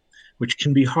 which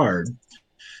can be hard.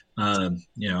 And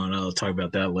I'll talk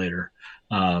about that later,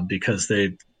 because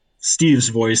Steve's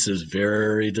voice is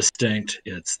very distinct.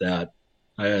 It's that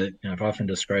I've often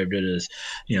described it as,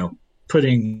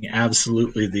 putting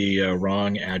absolutely the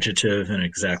wrong adjective in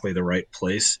exactly the right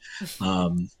place.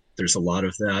 There's a lot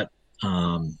of that.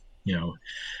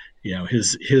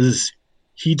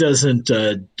 He doesn't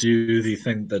do the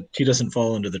thing that he doesn't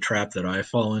fall into the trap that I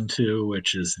fall into,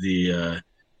 which is the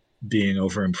being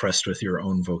overimpressed with your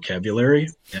own vocabulary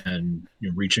and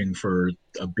reaching for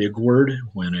a big word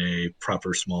when a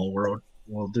proper small word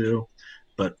will do,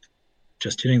 but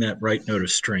just hitting that right note of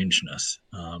strangeness.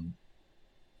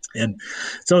 And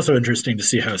it's also interesting to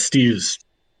see how Steve's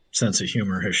sense of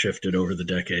humor has shifted over the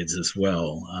decades as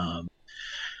well.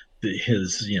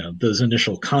 Those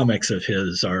initial comics of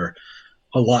his are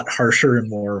a lot harsher and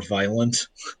more violent.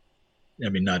 I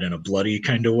mean, not in a bloody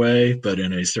kind of way, but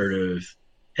in a sort of,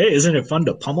 hey, isn't it fun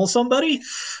to pummel somebody?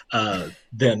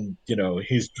 Then,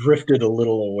 he's drifted a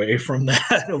little away from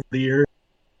that over the years.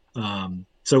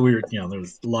 So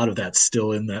there's a lot of that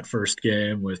still in that first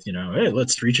game with, hey,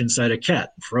 let's reach inside a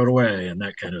cat and throw it away and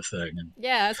that kind of thing. And,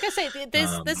 yeah, I was going to say,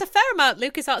 there's a fair amount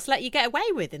LucasArts let you get away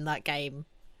with in that game.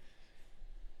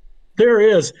 There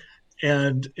is.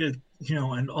 And it,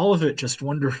 and all of it just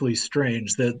wonderfully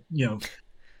strange that,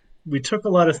 we took a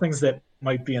lot of things that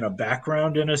might be in a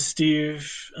background in a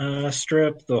Steve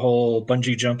strip, the whole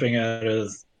bungee jumping out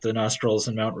of the nostrils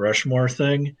and Mount Rushmore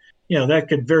thing. That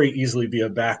could very easily be a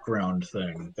background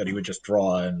thing that he would just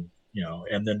draw and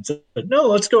then said, no,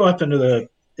 let's go up into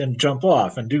and jump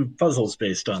off and do puzzles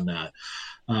based on that.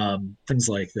 Things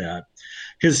like that.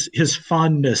 His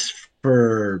fondness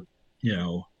for,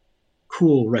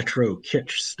 cool retro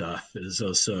kitsch stuff is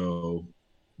also,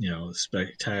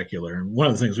 spectacular. And one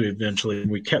of the things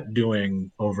we kept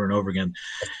doing over and over again,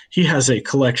 Steve has a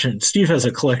collection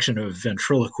of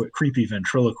creepy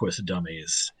ventriloquist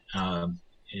dummies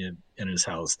in his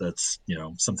house. That's,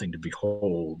 something to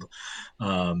behold.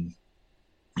 And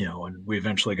we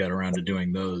eventually got around to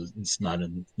doing those. It's not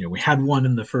we had one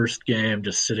in the first game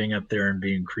just sitting up there and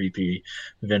being creepy.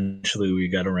 Eventually we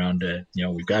got around to,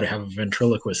 we've got to have a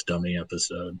ventriloquist dummy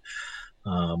episode.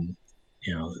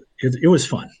 It was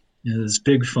fun. It was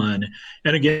big fun.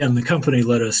 And again, the company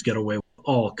let us get away with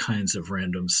all kinds of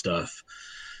random stuff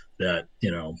that,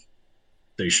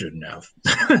 they shouldn't have.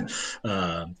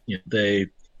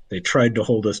 They tried to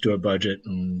hold us to a budget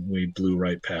and we blew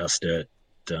right past it.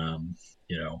 And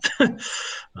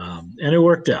it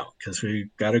worked out because we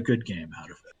got a good game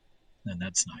out of it, and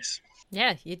that's nice.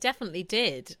 Yeah, you definitely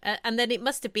did. And then it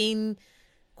must have been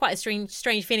quite a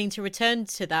strange feeling to return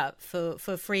to that for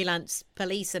Freelance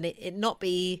Police, and it not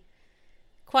be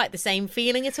quite the same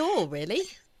feeling at all, really.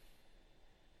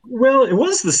 Well, it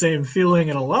was the same feeling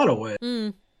in a lot of ways.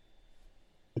 The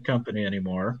company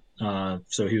anymore.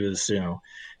 So he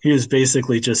was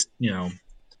basically just,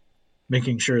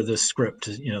 making sure the script,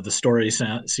 the story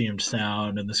seemed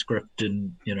sound and the script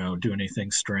didn't, do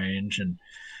anything strange, and,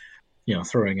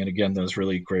 throwing in again those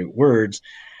really great words.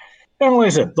 And like I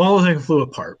said, the whole thing flew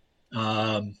apart.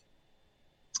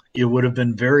 It would have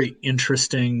been very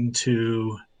interesting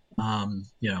to,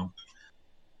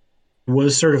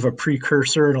 was sort of a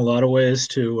precursor in a lot of ways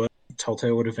to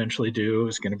Telltale would eventually do. It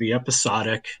was going to be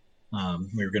episodic.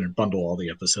 We were going to bundle all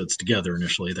the episodes together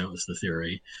initially. That was the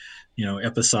theory.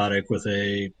 Episodic with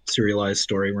a serialized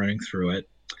story running through it.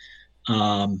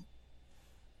 And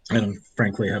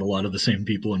frankly, had a lot of the same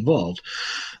people involved.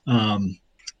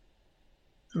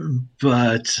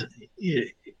 But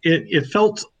it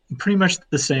felt pretty much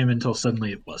the same until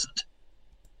suddenly it wasn't.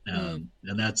 And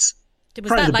that's was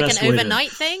that like an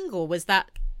overnight thing, or was that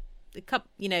did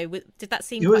that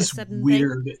seem quite a sudden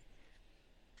weird thing?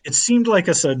 It seemed like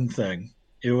a sudden thing.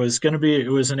 It was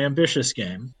an ambitious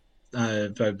game.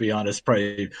 If I'd be honest,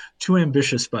 probably too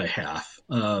ambitious by half.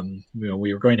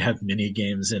 We were going to have mini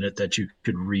games in it that you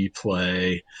could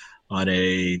replay on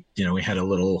we had a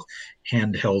little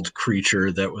handheld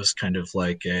creature that was kind of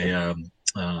like a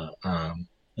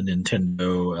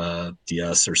Nintendo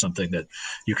DS or something that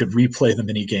you could replay the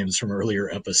mini games from earlier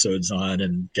episodes on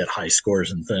and get high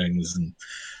scores and things. And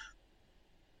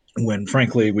when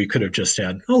frankly we could have just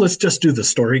had, let's just do the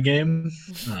story game,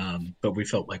 but we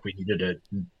felt like we needed to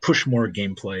push more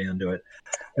gameplay into it,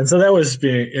 and so it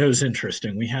was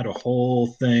interesting. We had a whole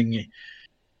thing.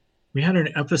 We had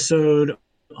an episode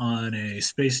on a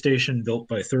space station built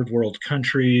by third world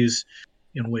countries,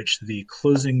 in which the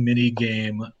closing mini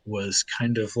game was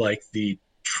kind of like the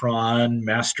Tron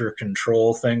Master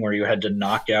Control thing, where you had to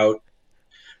knock out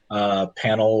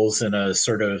panels in a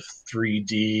sort of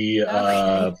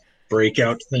 3D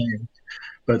breakout thing.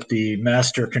 But the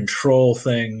Master Control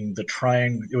thing,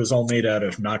 it was all made out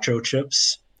of nacho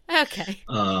chips. Okay.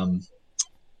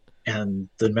 And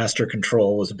the Master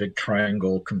Control was a big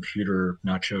triangle computer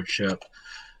nacho chip.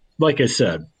 Like I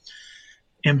said,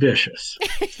 ambitious.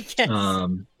 Yes.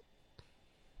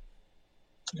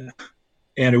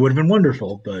 And it would have been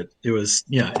wonderful, but it was,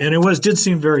 and it did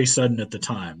seem very sudden at the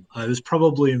time. I was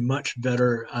probably much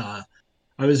better. I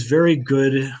was very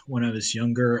good when I was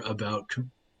younger about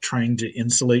trying to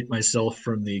insulate myself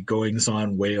from the goings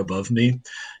on way above me.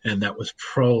 And that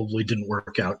probably didn't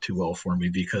work out too well for me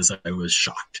because I was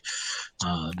shocked.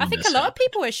 I think a lot of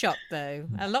people were shocked, though.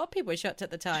 A lot of people were shocked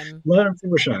at the time. A lot of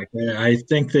people were shocked. I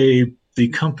think the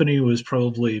company was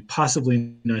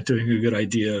possibly not doing a good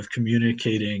idea of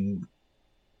communicating,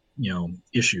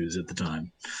 issues at the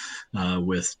time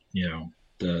with,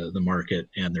 the market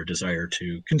and their desire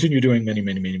to continue doing many,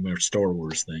 many, many more Star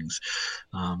Wars things,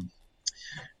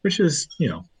 which is,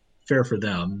 fair for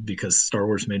them because Star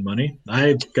Wars made money.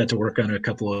 I got to work on a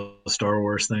couple of Star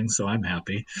Wars things, so I'm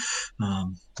happy. I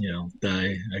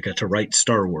got to write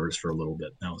Star Wars for a little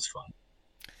bit. That was fun.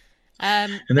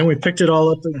 And then we picked it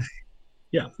all up. And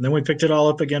then we picked it all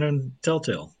up again in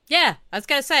Telltale. Yeah, I was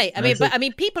going to say.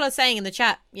 People are saying in the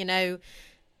chat,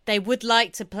 they would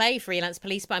like to play Freelance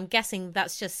Police, but I'm guessing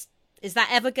is that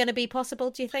ever going to be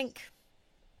possible, do you think?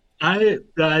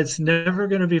 It's never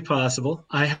going to be possible.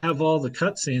 I have all the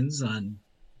cutscenes on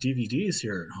DVDs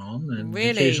here at home, and Really?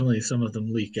 occasionally some of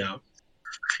them leak out.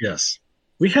 Yes,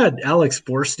 we had Alex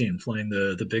Borstein playing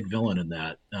the big villain in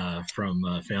that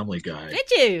from Family Guy.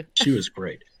 Did you? She was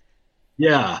great.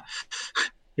 Yeah,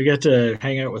 we got to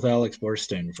hang out with Alex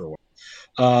Borstein for a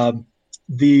while.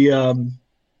 The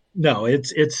No,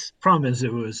 it's problem is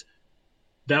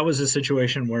that was a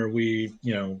situation where we,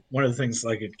 one of the things,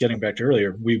 like getting back to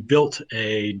earlier, we built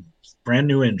a brand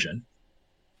new engine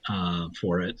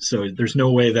for it. So there's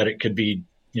no way that it could be,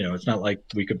 it's not like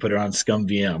we could put it on Scum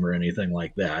VM or anything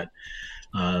like that.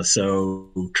 So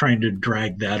trying to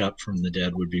drag that up from the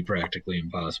dead would be practically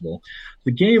impossible.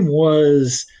 The game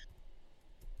was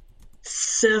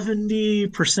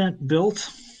 70% built.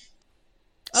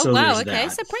 Oh So wow. there's Okay,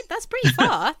 that. so that's pretty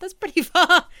far. That's pretty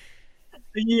far.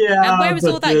 And Yeah, where was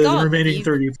all but that the gone? remaining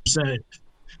 30%.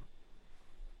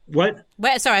 What?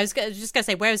 Where? Sorry, I was just gonna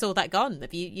say, where is all that gone?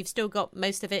 You've still got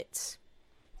most of it?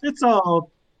 It's all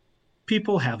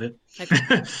people have it.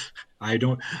 Okay. I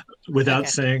don't, without Okay.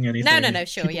 saying anything. No.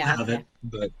 Sure. People Yeah. have Yeah. it,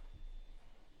 but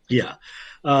yeah.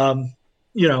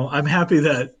 I'm happy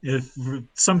that if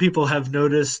some people have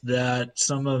noticed that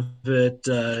some of it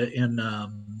in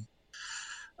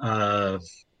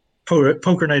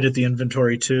Poker Night at the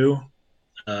Inventory too.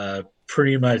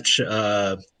 Pretty much,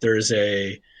 there's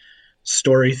a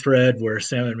story thread where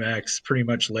Sam and Max pretty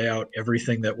much lay out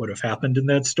everything that would have happened in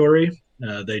that story.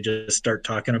 They just start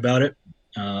talking about it,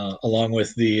 along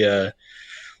with the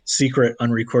secret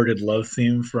unrecorded love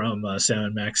theme from Sam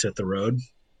and Max Hit the Road.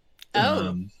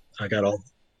 Oh. I got all.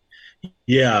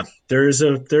 Yeah, there is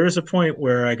a point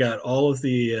where I got all of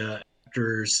the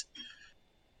actors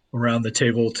around the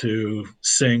table to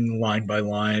sing line by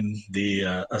line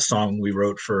a song we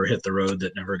wrote for Hit the Road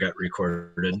that never got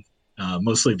recorded.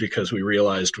 Mostly because we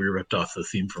realized we ripped off the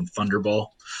theme from Thunderball.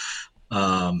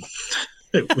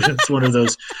 It's one of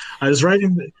those. I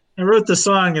wrote the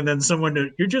song, and then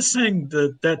someone, you're just saying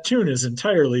that tune is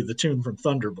entirely the tune from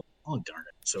Thunderball. Oh darn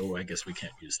it! So I guess we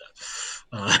can't use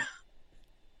that.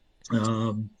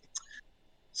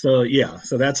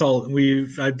 So that's all.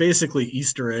 I basically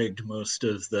Easter egged most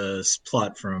of the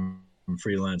plot from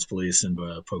Freelance Police and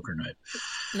Poker Night.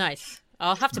 Nice.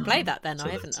 I'll have to play that then. So I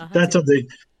haven't. That's something.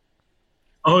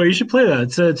 Oh, you should play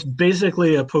that. It's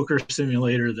basically a poker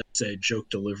simulator that's a joke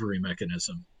delivery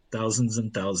mechanism. Thousands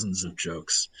and thousands of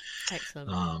jokes.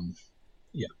 Excellent.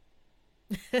 Yeah.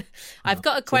 I've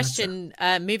got a question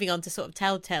moving on to sort of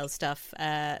Telltale stuff.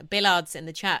 Billards in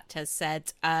the chat has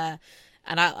said, and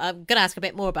I'm going to ask a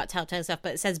bit more about Telltale stuff,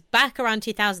 but it says back around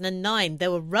 2009, there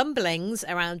were rumblings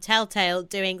around Telltale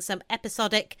doing some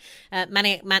episodic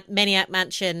Maniac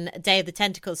Mansion, Day of the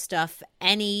Tentacles stuff.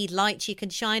 Any light you can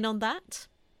shine on that?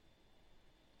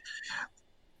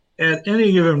 At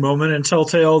any given moment in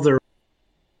Telltale, they're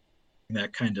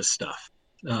that kind of stuff.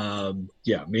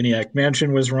 Maniac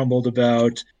Mansion was rumbled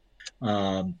about.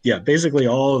 Basically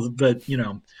all of, but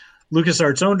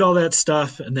LucasArts owned all that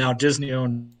stuff, and now Disney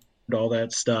owned all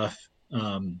that stuff.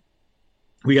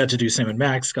 We got to do Sam and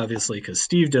Max, obviously, because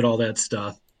Steve did all that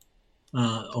stuff,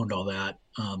 owned all that.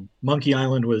 Monkey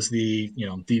Island was the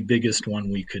biggest one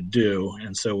we could do,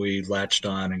 and so we latched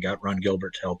on and got Ron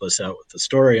Gilbert to help us out with the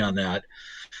story on that.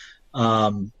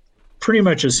 Pretty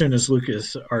much as soon as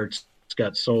LucasArts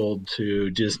got sold to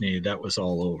Disney, that was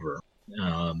all over.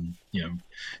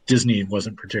 Disney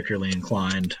wasn't particularly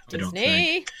inclined, I don't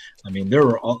think. I mean, there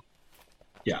were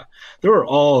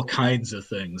all kinds of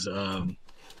things.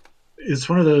 It's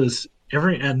one of those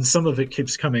and some of it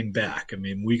keeps coming back. I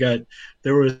mean,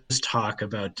 there was talk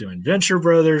about doing Venture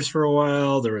Brothers for a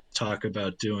while. There was talk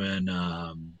about doing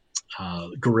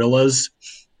Gorillas,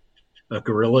 a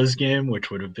Gorillas game, which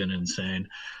would have been insane.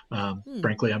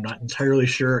 Frankly, I'm not entirely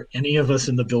sure any of us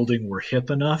in the building were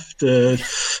hip enough to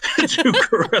do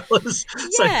Gorillas.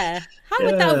 How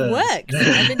would that work?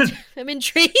 I'm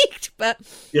intrigued, but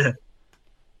yeah.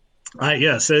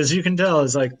 Yes, as you can tell,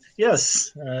 it's like,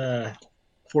 yes,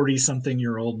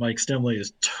 40-something-year-old Mike Stemley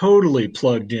is totally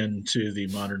plugged into the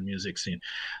modern music scene.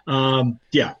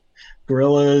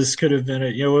 Gorillas could have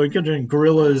been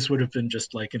Gorillas would have been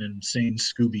just like an insane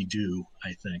Scooby-Doo,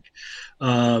 I think.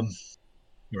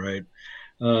 Right.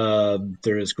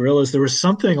 There is Gorillas. There was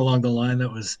something along the line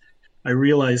that was, I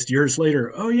realized years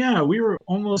later, oh yeah, we were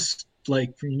almost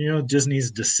like,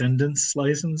 Disney's Descendants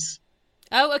license.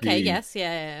 Oh, okay. Yes.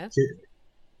 Yeah.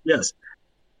 Yes.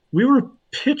 We were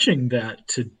pitching that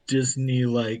to Disney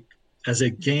like as a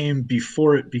game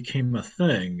before it became a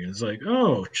thing. It's like,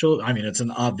 oh, it's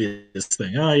an obvious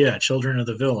thing. Oh yeah, Children of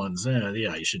the Villains.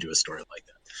 Yeah, you should do a story like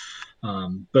that.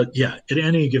 But yeah, at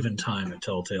any given time at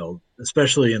Telltale,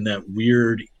 especially in that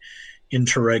weird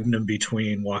interregnum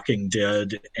between Walking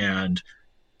Dead and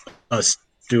us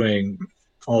doing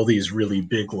all these really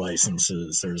big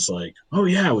licenses, there's like, oh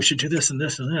yeah, we should do this and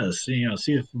this and this, see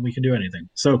if we can do anything.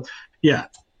 So yeah,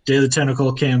 Day of the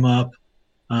Tentacle came up.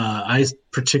 I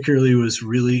particularly was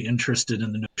really interested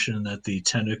in the notion that the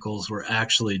tentacles were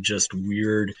actually just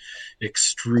weird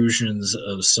extrusions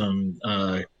of some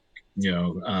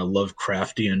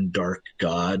Lovecraftian dark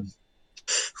god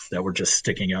that were just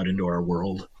sticking out into our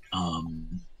world,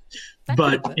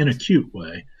 but in a cute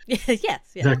way. Yes,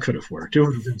 yeah. That could have worked. It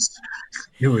would have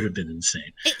been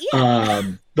insane. Yeah.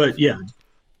 But yeah,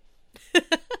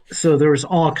 so there was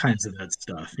all kinds of that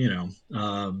stuff,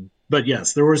 but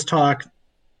yes, there was talk.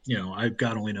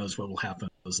 God only knows what will happen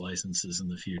with those licenses in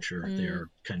the future. They're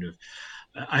kind of.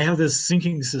 I have this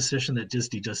sinking suspicion that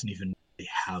Disney doesn't even really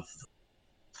have them.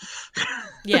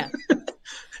 Yeah.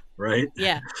 Right.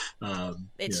 Yeah.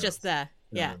 It's just there.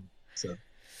 Yeah. So.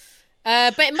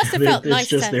 But it must have felt nice.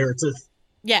 It's just there.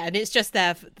 Yeah, and it's just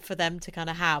there for them to kind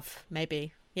of have,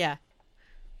 maybe. Yeah.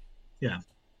 Yeah.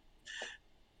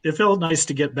 It felt nice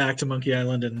to get back to Monkey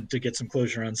Island and to get some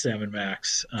closure on Sam and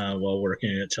Max while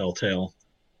working at Telltale.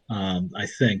 I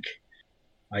think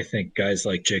guys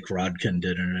like Jake Rodkin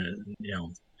did an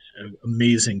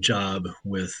amazing job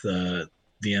with the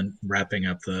end, wrapping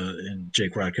up and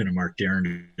Jake Rodkin and Mark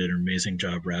Darren did an amazing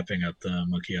job wrapping up the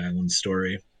Monkey Island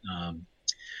story.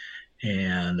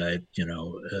 And I,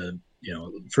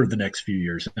 for the next few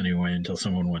years anyway, until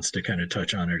someone wants to kind of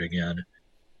touch on it again.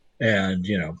 And,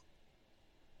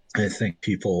 I think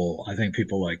people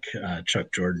like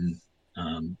Chuck Jordan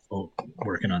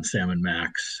working on Sam and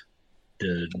Max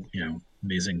did,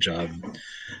 amazing job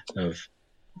of,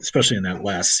 especially in that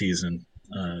last season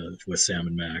with Sam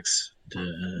and Max, did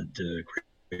a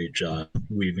great job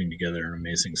weaving together an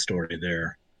amazing story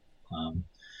there.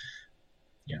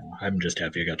 I'm just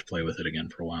happy I got to play with it again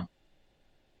for a while.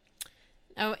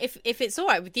 Oh, if it's all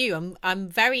right with you, I'm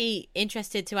very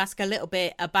interested to ask a little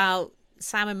bit about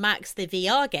Sam and Max, the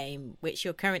VR game, which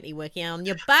you're currently working on.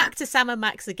 You're back to Sam and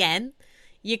Max again.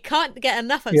 You can't get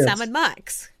enough of Sam and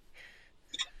Max.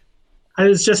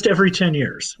 It's just every 10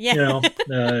 years. Yeah.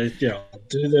 Do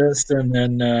this, and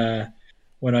then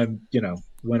when I'm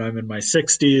in my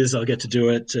 60s, I'll get to do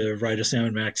it, to write a Sam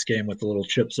and Max game with the little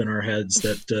chips in our heads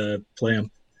that play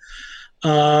them.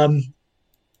 I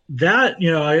got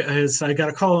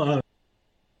a call.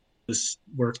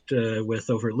 Worked with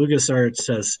over at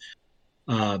LucasArts as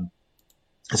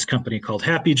this company called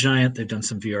Happy Giant. They've done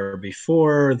some VR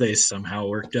before. They somehow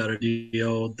worked out a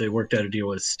deal. They worked out a deal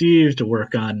with Steve to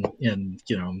work on and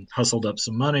hustled up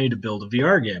some money to build a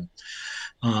VR game.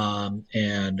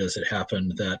 And as it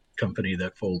happened, that company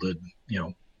that folded,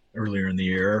 earlier in the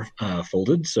year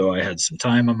folded. So I had some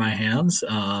time on my hands,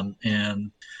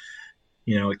 and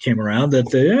it came around that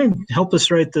they help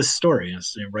us write this story.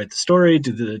 So write the story,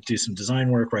 do some design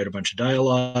work, write a bunch of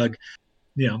dialogue.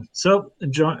 So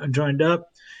joined up.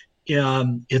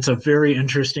 It's a very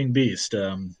interesting beast,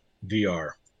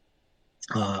 VR.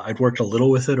 I'd worked a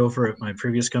little with it over at my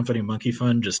previous company, Monkey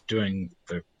Fun, just doing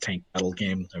the tank battle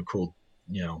game. They're cool,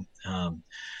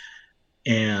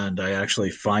 and I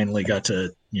actually finally got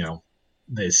to,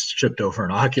 they shipped over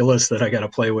an Oculus that I got to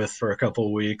play with for a couple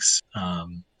of weeks.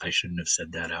 I shouldn't have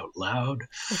said that out loud.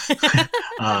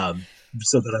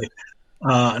 So that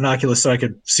an Oculus, so I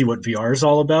could see what VR is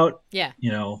all about. Yeah.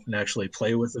 And actually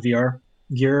play with the VR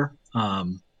gear.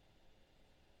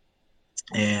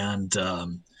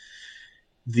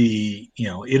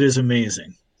 It is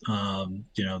amazing.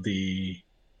 The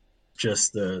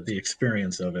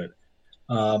experience of it.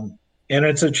 And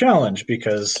it's a challenge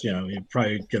because, you're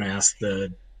probably going to ask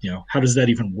how does that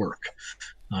even work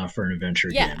for an adventure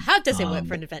game? Yeah, how does it work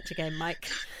for an adventure game, Mike?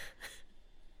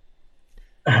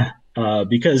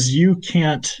 Because you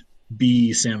can't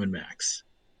be Sam and Max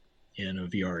in a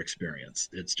VR experience.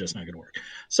 It's just not going to work.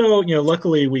 So,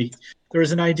 luckily there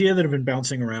was an idea that had been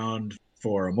bouncing around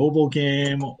for a mobile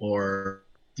game or,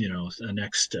 a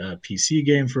next PC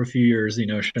game for a few years, the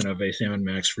notion of a Sam and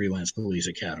Max Freelance Police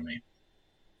Academy.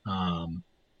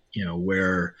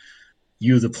 Where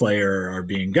you, the player, are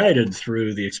being guided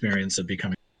through the experience of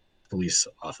becoming a police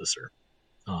officer.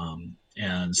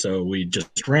 And so we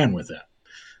just ran with that.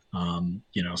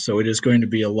 So it is going to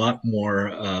be a lot more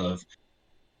of,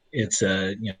 it's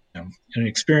an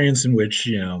experience in which,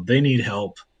 they need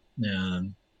help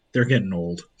and they're getting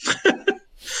old.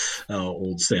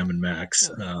 Old Sam and Max.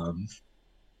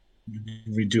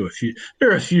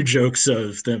 There are a few jokes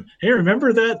of them. Hey,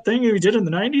 remember that thing we did in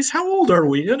the 90s? How old are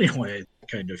we anyway?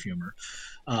 Kind of humor.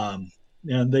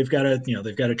 and they've got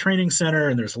a training center,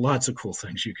 and there's lots of cool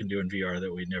things you can do in VR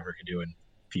that we never could do in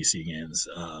PC games.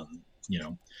 You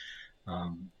know,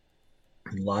 um,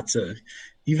 lots of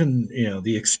even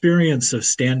the experience of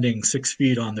standing 6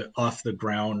 feet off the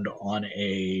ground on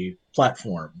a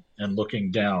platform and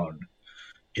looking down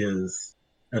is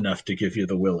enough to give you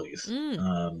the willies.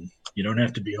 You don't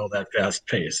have to be all that fast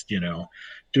paced.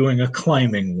 Doing a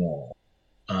climbing wall,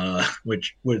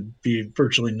 which would be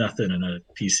virtually nothing in a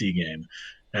PC game.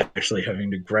 Actually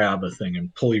having to grab a thing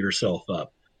and pull yourself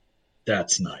up,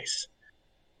 that's nice.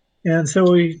 And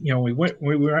so we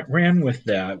ran with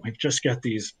that. We've just got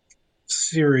these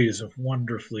series of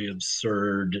wonderfully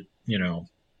absurd,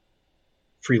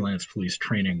 freelance police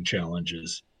training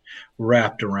challenges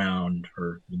wrapped around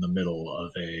or in the middle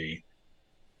of a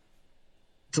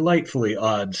delightfully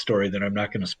odd story that I'm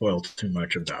not going to spoil too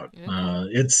much about.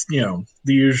 It's the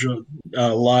usual.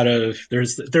 A lot of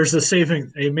there's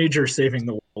a major saving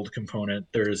the world component.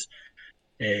 There's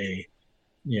a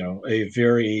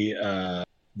very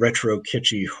retro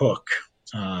kitschy hook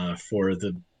for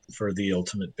the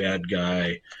ultimate bad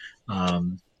guy,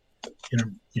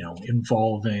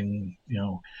 involving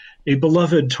a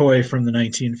beloved toy from the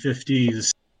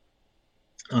 1950s.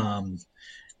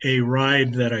 A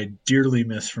ride that I dearly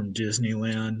miss from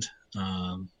Disneyland,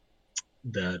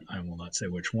 that I will not say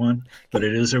which one, but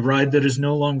it is a ride that is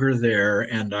no longer there,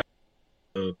 and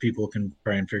people can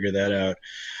try and figure that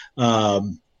out.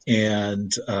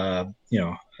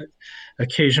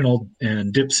 Occasional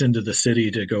and dips into the city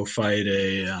to go fight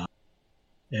a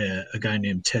guy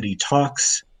named Teddy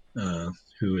Talks,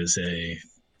 who is a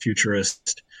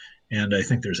futurist. And I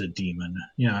think there's a demon.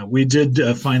 Yeah, we did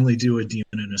finally do a demon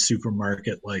in a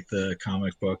supermarket like the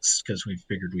comic books because we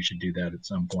figured we should do that at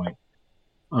some point.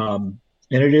 And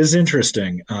it is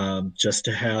interesting just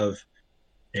to have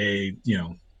in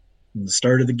the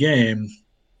start of the game,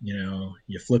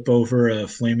 you flip over a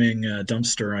flaming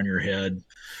dumpster on your head,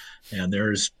 and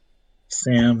there's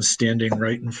Sam standing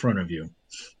right in front of you.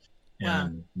 Wow.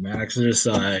 And Max at his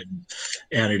side,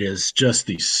 and it is just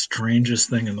the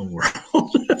strangest thing in the world.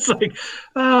 It's like,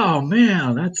 oh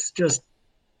man, that's just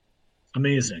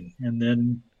amazing. And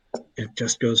then it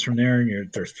just goes from there,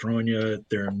 and they're throwing you,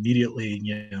 they're immediately,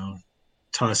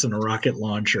 tossing a rocket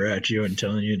launcher at you and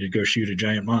telling you to go shoot a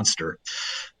giant monster.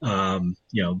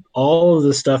 All of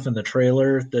the stuff in the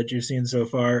trailer that you've seen so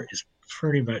far is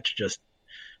pretty much just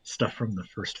stuff from the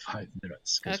first 5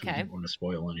 minutes because we don't want to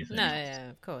spoil anything. No, yeah,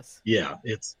 of course. Yeah,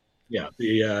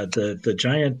 the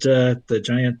giant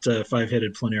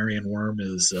 5-headed planarian worm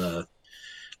is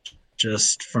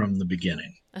just from the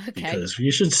beginning. Okay.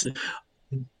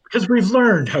 Because we've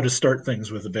learned how to start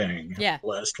things with a bang. Yeah. The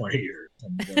last 20 years.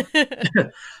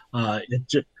 And,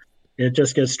 it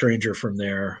just gets stranger from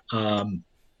there.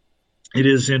 It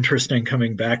is interesting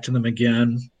coming back to them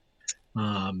again.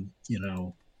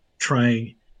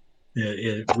 Trying.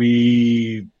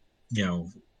 We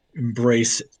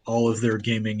embrace all of their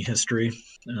gaming history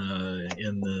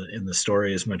in the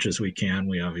story as much as we can.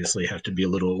 We obviously have to be a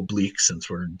little oblique since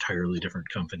we're an entirely different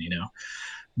company now.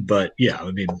 But yeah,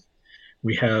 I mean,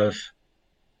 we have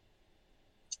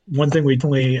one thing we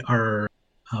definitely are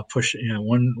pushing.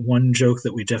 One joke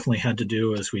that we definitely had to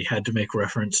do is we had to make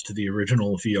reference to the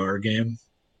original VR game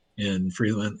in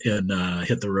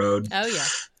Hit the Road. Oh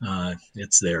yeah,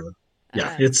 it's there.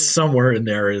 Yeah, it's somewhere in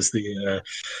there is the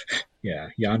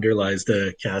yonder lies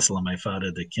the castle of my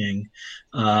father the king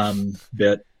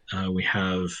bit. We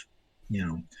have,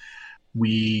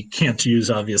 we can't use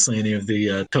obviously any of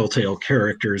the Telltale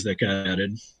characters that got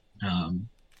added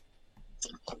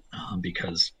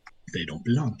because they don't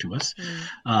belong to us.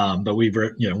 But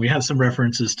we have some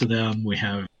references to them. We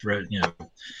have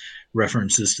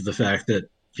references to the fact that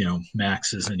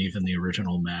Max isn't even the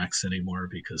original Max anymore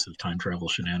because of time travel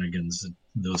shenanigans.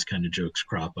 Those kind of jokes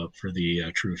crop up for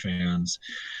the true fans.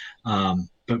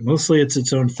 But mostly it's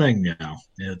its own thing now.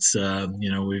 It's,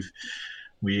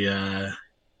 we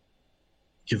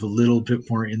give a little bit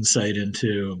more insight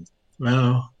into,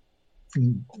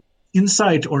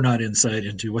 insight or not insight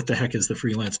into what the heck is the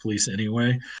freelance police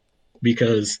anyway,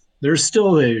 because there's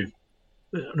still an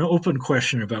open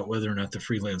question about whether or not the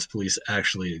freelance police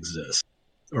actually exist,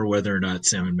 or whether or not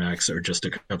Sam and Max are just a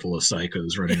couple of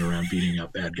psychos running around beating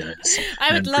up bad guys.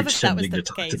 I would love if that was the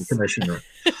case. Case. To the commissioner.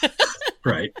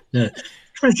 Right. The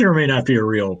commissioner may not be a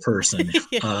real person.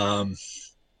 Yeah.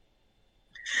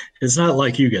 It's not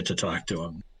like you get to talk to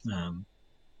him.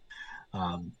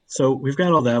 So we've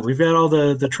got all that. We've got all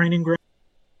the training ground,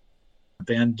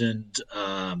 abandoned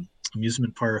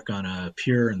amusement park on a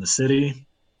pier in the city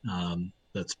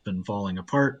that's been falling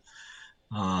apart.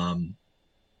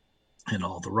 and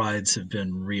all the rides have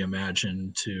been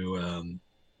reimagined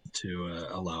to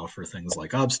allow for things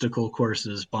like obstacle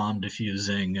courses, bomb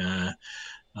defusing,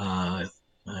 uh,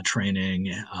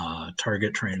 training,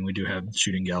 target training. We do have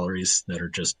shooting galleries that are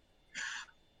just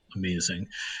amazing.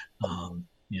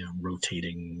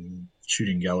 Rotating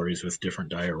shooting galleries with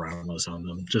different dioramas on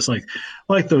them, just like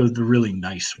the really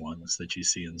nice ones that you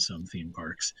see in some theme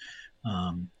parks,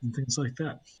 and things like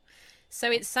that.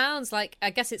 So it sounds like,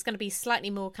 I guess it's going to be slightly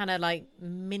more kind of like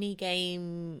mini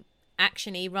game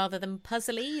actiony rather than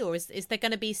puzzly, or is there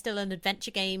going to be still an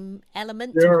adventure game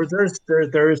element? There's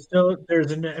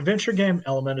an adventure game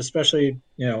element, especially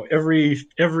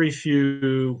every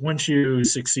few once you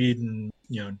succeed in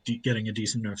getting a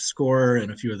decent enough score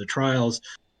in a few of the trials,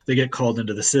 they get called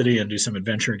into the city and do some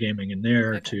adventure gaming in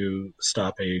there to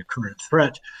stop a current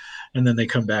threat, and then they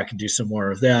come back and do some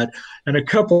more of that. And a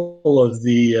couple of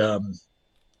the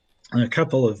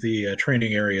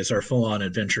training areas are full on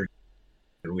adventure.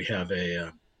 We have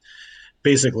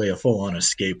basically a full-on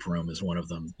escape room is one of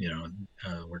them.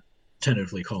 We're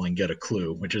tentatively calling Get a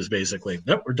Clue, which is basically,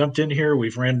 we're dumped in here.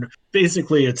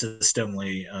 Basically it's a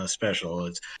Stemley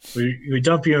special. We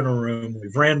dump you in a room.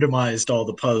 We've randomized all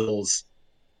the puzzles.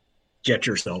 Get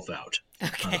yourself out.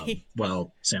 Okay.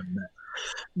 While Sam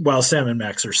and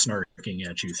Max are snarking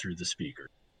at you through the speaker.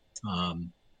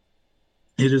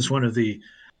 It is one of the,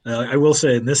 I will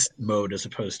say, in this mode, as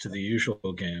opposed to the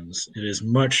usual games, it is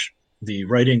the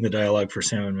writing the dialogue for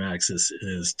Sam and Max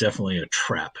is definitely a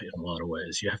trap in a lot of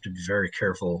ways. You have to be very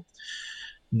careful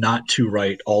not to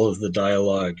write all of the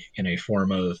dialogue in a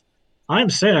form of,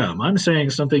 I'm Sam, I'm saying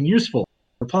something useful,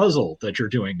 a puzzle that you're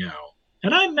doing now.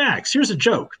 And I'm Max, here's a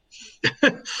joke.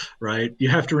 Right? You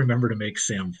have to remember to make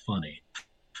Sam funny,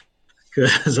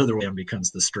 because otherwise Sam becomes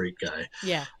the straight guy.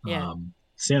 Yeah.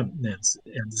 Sam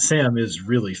is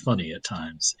really funny at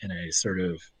times in a sort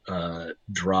of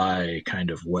dry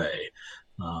kind of way.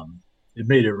 It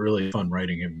made it really fun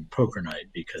writing him Poker Night,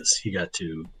 because he got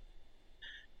to,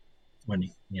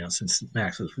 since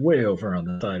Max was way over on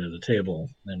the side of the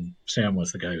table and Sam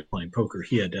was the guy who was playing poker,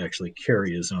 he had to actually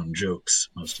carry his own jokes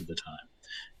most of the time.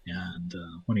 And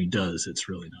when he does, it's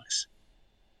really nice.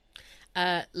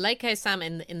 Leiko Sam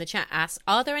in the chat asks,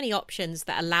 are there any options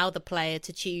that allow the player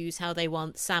to choose how they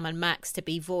want Sam and Max to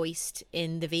be voiced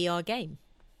in the VR game?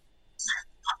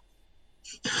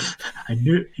 I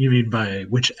knew you mean by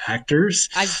which actors.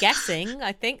 I'm guessing.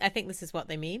 I think this is what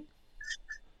they mean.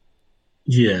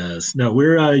 Yes. No,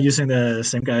 we're using the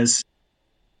same guys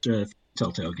to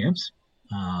Telltale Games.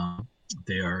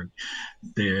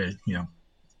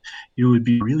 It would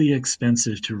be really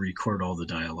expensive to record all the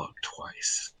dialogue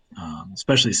twice.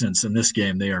 Especially since in this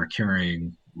game they are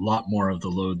carrying a lot more of the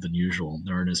load than usual.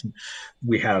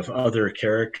 We have other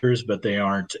characters, but they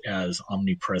aren't as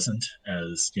omnipresent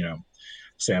as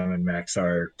Sam and Max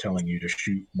are, telling you to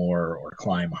shoot more or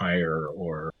climb higher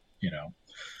or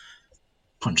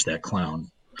punch that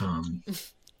clown.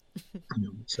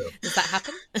 So does that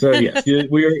happen? So yes,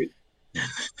 we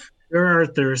are.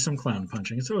 There is some clown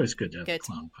punching. It's always good to have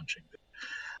clown punching.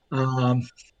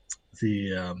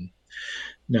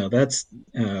 No, that's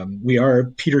we are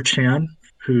Peter Chan,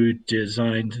 who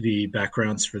designed the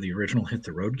backgrounds for the original Hit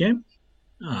the Road game,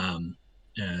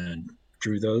 and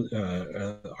drew those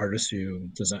artists who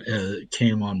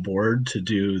came on board to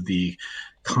do the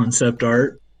concept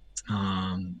art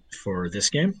for this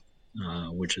game,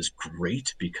 which is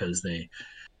great because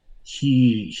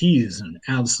he is an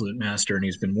absolute master, and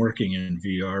he's been working in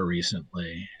VR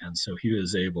recently, and so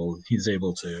he's able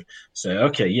to say,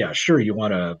 okay, yeah, sure, you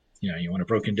want a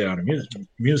broken down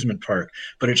amusement park,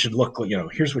 but it should look like,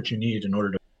 here's what you need in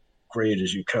order to grade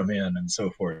as you come in and so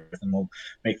forth, and we'll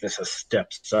make this a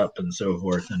steps up and so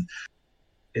forth. And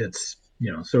it's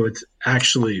so it's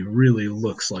actually really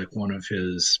looks like one of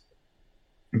his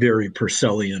very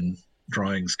Purcellian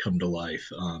drawings come to life.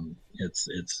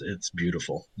 It's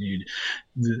beautiful. It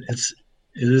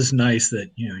is nice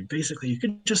that basically you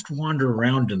can just wander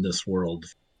around in this world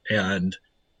and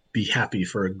be happy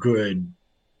for a good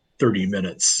 30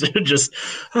 minutes.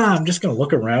 I'm just going to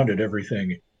look around at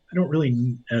everything. I don't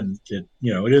really, and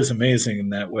it is amazing in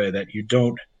that way that you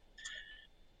don't,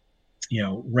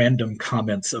 random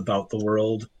comments about the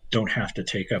world don't have to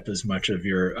take up as much of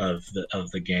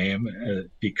the game,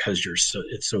 because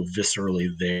it's so viscerally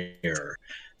there.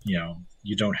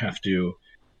 You don't have to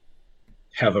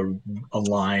have a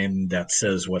line that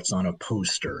says what's on a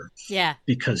poster. Yeah.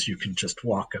 Because you can just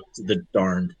walk up to the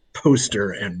darn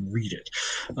poster and read it.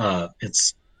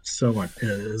 It's so much.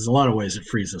 There's a lot of ways it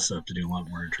frees us up to do a lot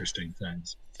more interesting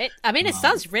things. It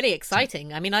sounds really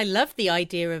exciting. I mean, I love the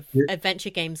idea of adventure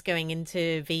games going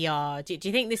into VR. Do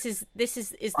you think this is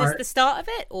the start of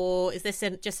it, or is this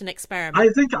just an experiment? I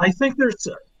think there's.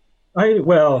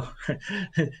 Well,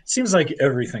 it seems like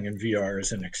everything in VR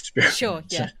is an experiment. Sure,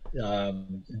 yeah.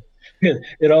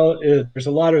 There's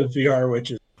a lot of VR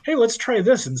which is, hey, let's try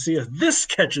this and see if this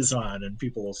catches on, and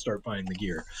people will start buying the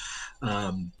gear.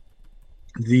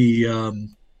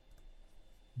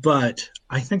 But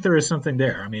I think there is something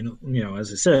there. I mean,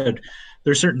 as I said,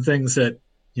 there's certain things that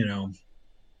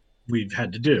we've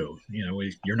had to do.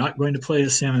 You're not going to play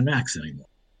as Sam and Max anymore,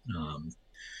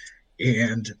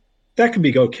 and that can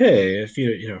be okay if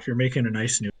if you're making a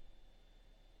nice new.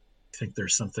 I think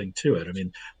there's something to it. I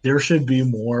mean, there should be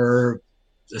more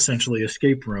essentially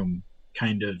escape room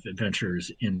kind of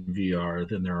adventures in VR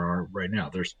than there are right now.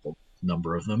 There's a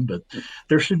number of them, but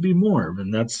there should be more,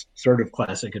 and that's sort of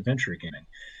classic adventure gaming.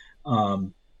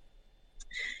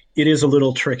 It is a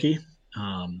little tricky.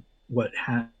 What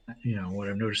I've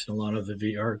noticed in a lot of the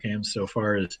VR games so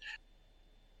far is,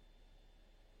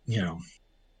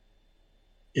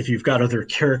 if you've got other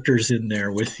characters in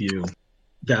there with you,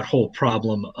 that whole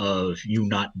problem of you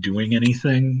not doing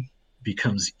anything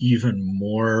becomes even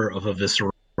more of a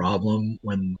visceral problem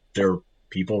when there are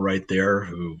people right there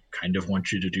who kind of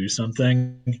want you to do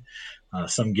something.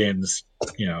 Some games,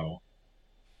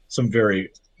 some very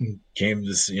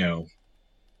games,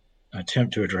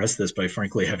 attempt to address this by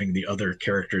frankly having the other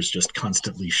characters just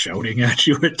constantly shouting at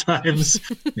you at times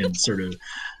and sort of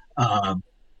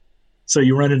so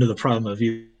you run into the problem of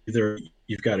either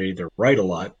you've got to either write a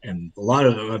lot, and a lot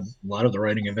of the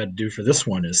writing I've had to do for this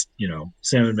one is,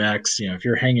 Sam and Max, if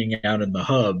you're hanging out in the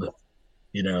hub,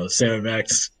 Sam and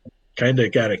Max kind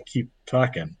of got to keep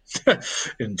talking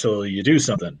until you do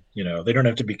something. They don't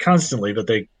have to be constantly, but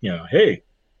they, hey,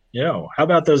 how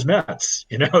about those mats?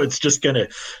 It's just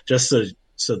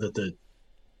so that the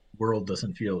world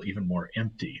doesn't feel even more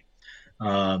empty.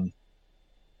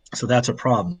 So that's a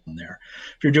problem there.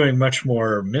 If you're doing much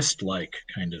more Myst-like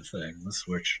kind of things,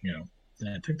 which,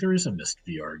 I think there is a Myst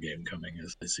VR game coming,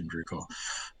 as I seem to recall.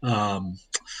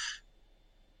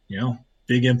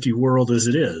 Big empty world as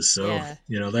it is. So,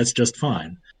 yeah. That's just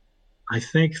fine. I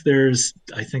think there is,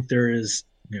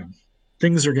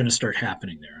 things are going to start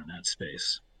happening there in that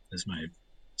space, is my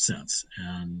sense.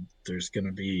 And there's going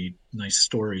to be nice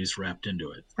stories wrapped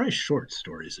into it. Probably short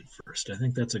stories at first. I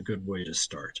think that's a good way to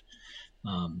start.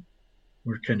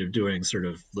 We're kind of doing sort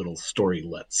of little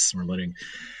storylets. We're letting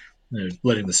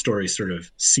the story sort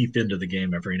of seep into the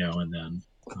game every now and then.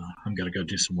 I'm going to go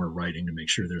do some more writing to make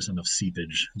sure there's enough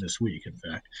seepage this week, in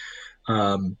fact.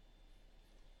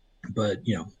 But,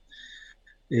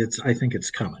 I think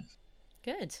it's coming.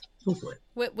 Good. Hopefully.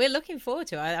 We're looking forward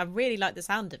to it. I really like the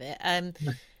sound of it.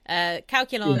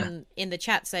 Calculon in the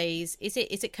chat says, is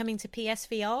it coming to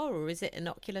PSVR or is it an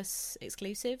Oculus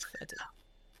exclusive?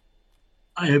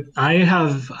 I might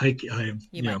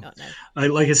not know.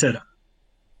 Like I said,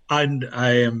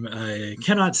 I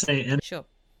cannot say any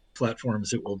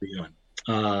platforms it will be on.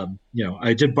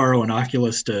 I did borrow an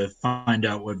Oculus to find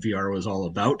out what VR was all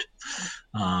about,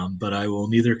 but I will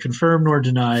neither confirm nor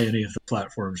deny any of the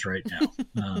platforms right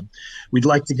now. We'd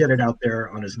like to get it out there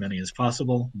on as many as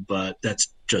possible, but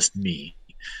that's just me.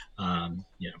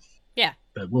 Yeah.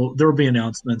 But there will be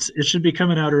announcements. It should be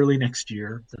coming out early next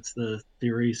year. That's the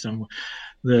theory.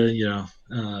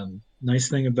 Nice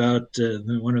thing about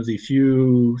one of the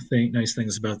few nice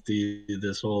things about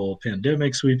this whole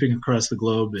pandemic sweeping across the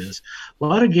globe is a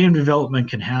lot of game development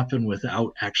can happen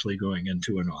without actually going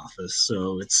into an office.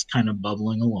 So it's kind of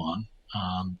bubbling along.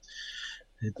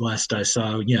 Last I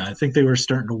saw, I think they were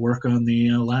starting to work on the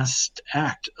last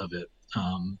act of it.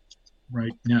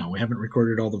 Right now, we haven't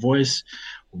recorded all the voice.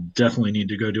 We'll definitely need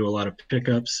to go do a lot of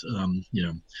pickups.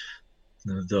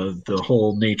 The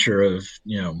whole nature of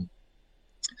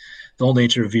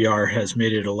VR has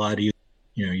made it a lot easier.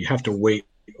 You have to wait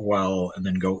a while and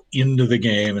then go into the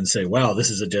game and say, wow, this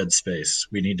is a dead space.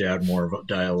 We need to add more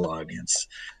dialogue. It's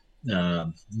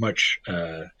so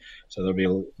there'll be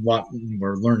a lot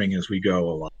more learning as we go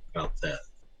a lot about that.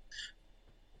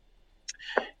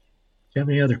 Do you have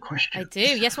any other questions? I do.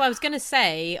 Yes. Well, I was going to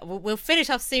say we'll finish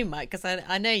off soon, Mike, because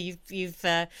I know you've.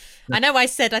 I know I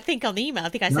said, I think on the email, I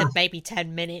think I said maybe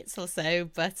 10 minutes or so,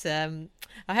 but I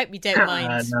hope you don't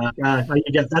mind.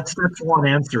 That's one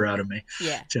answer out of me.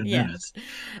 Yeah. 10 minutes.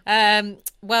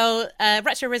 Well,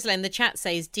 Retro Rizzler in the chat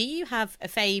says, do you have a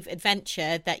fave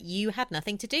adventure that you had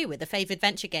nothing to do with? A fave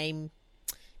adventure game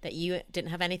that you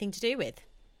didn't have anything to do with?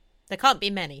 There can't be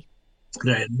many.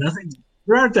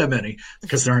 There aren't that many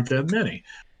because there aren't that many.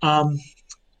 Um,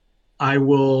 I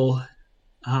will.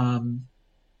 Um,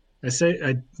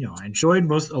 I enjoyed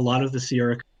a lot of the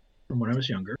Sierra from when I was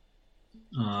younger.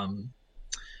 Um,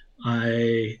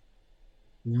 I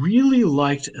really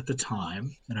liked at the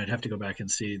time, and I'd have to go back and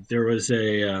see. There was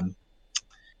in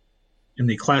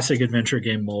the classic adventure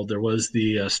game mold, there was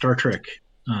the Star Trek,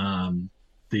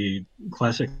 the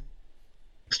classic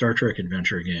Star Trek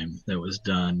adventure game that was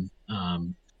done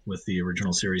with the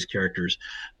original series characters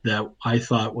that I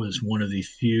thought was one of the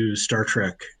few Star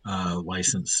Trek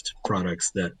licensed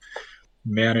products that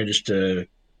managed to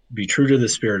be true to the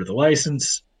spirit of the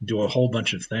license, do a whole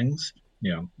bunch of things.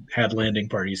 Had landing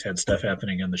parties, had stuff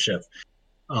happening on the ship,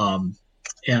 and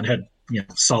had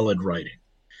solid writing.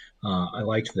 I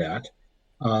liked that.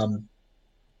 I'm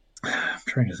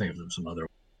trying to think of some other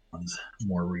ones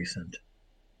more recent.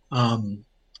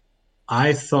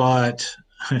 I thought,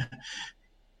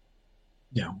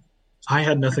 I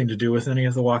had nothing to do with any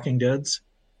of the Walking Deads,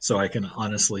 so I can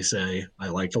honestly say I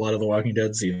liked a lot of the Walking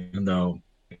Deads, even though,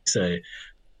 say,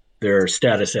 their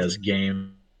status as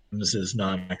games is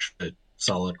not actually a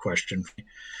solid question.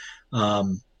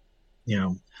 I'm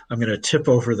going to tip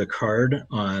over the card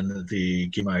on the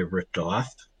game I ripped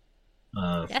off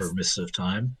for Mists of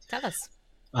Time. Tell us.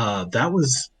 That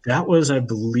was, I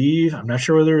believe, I'm not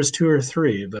sure whether it was 2 or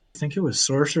 3, but I think it was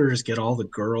Sorcerers Get All the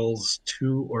Girls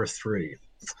 2 or 3.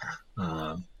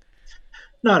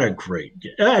 Not a great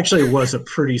game. Actually, it was a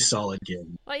pretty solid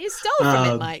game. Well, you stole from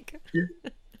it, Mike.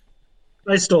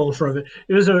 I stole from it.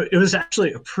 It was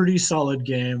actually a pretty solid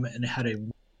game and had a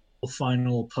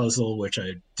final puzzle, which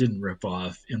I didn't rip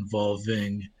off,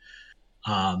 involving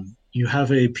you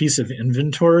have a piece of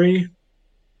inventory.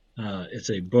 It's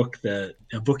a book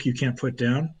you can't put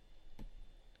down,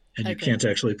 and you can't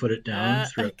actually put it down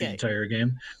throughout the entire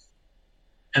game.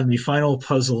 And the final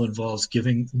puzzle involves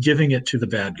giving it to the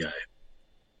bad guy,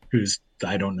 who's,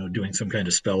 I don't know, doing some kind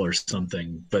of spell or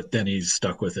something, but then he's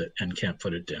stuck with it and can't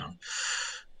put it down.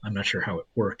 I'm not sure how it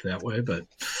worked that way, but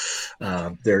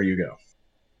there you go.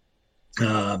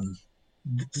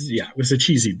 It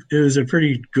was a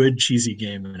pretty good cheesy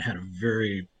game, and had a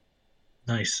very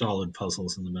nice solid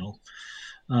puzzles in the middle.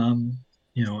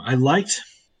 I liked.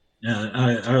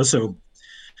 I also,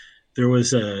 there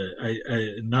was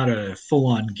not a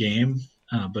full-on game,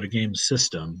 but a game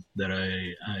system that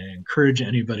I encourage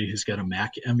anybody who's got a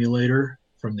Mac emulator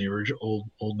from the original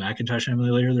old Macintosh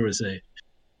emulator. There was a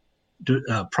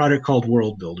product called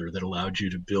World Builder that allowed you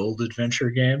to build adventure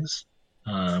games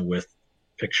with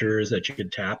pictures that you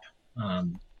could tap,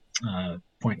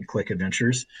 point and click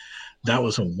adventures. That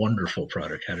was a wonderful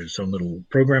product. Had its own little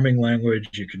programming language.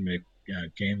 You could make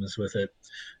games with it.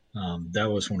 That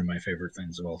was one of my favorite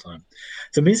things of all time.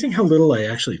 It's amazing how little I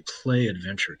actually play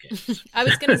adventure games. I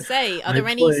was going to say, are there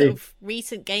any sort of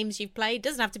recent games you've played?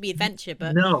 Doesn't have to be adventure,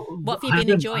 but no, what have you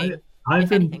been enjoying? I've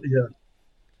been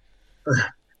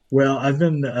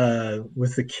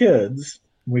with the kids.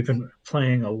 We've been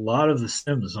playing a lot of The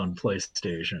Sims on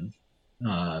PlayStation,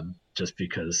 just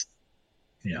because,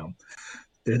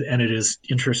 and it is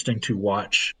interesting to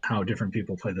watch how different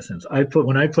people play The Sims.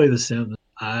 When I play The Sims,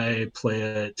 I play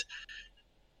it.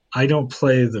 I don't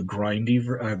play the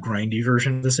grindy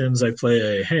version of The Sims. I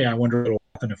play hey, I wonder what will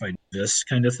happen if I do this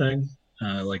kind of thing.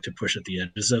 I like to push at the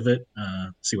edges of it,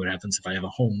 see what happens if I have a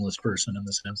homeless person in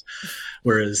The Sims.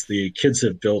 Whereas the kids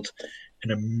have built an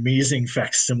amazing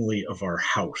facsimile of our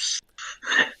house,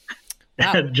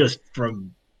 and just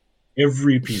from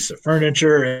every piece of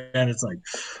furniture, and it's like,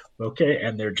 okay,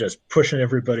 and they're just pushing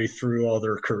everybody through all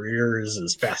their careers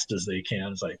as fast as they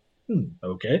can. It's like,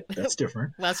 okay, that's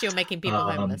different. Whilst you're making people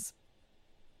homeless.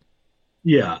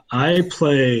 Yeah, I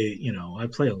play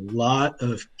a lot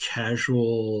of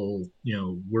casual,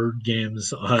 word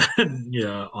games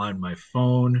on my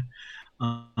phone.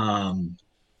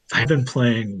 I've been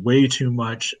playing way too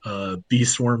much Bee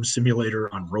Swarm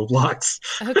Simulator on Roblox.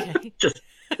 Okay.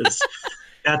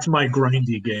 That's my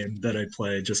grindy game that I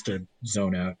play just to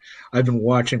zone out. I've been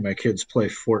watching my kids play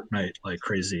Fortnite like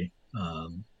crazy,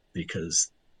 because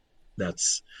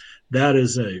it's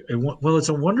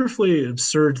a wonderfully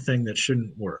absurd thing that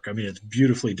shouldn't work. I mean, it's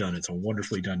beautifully done. It's a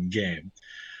wonderfully done game.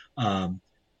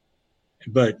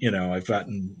 But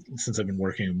since I've been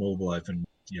working in mobile, I've been,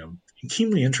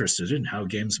 keenly interested in how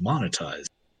games monetize,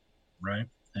 right?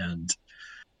 And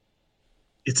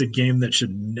it's a game that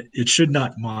should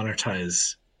not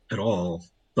monetize at all,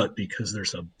 but because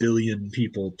there's a billion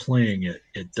people playing it,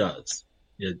 it does.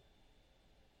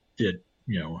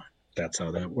 That's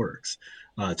how that works.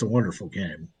 It's a wonderful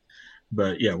game,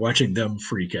 but yeah, watching them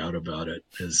freak out about it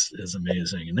is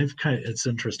amazing. And it's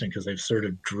interesting because they've sort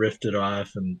of drifted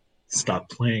off and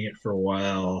stopped playing it for a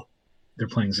while. They're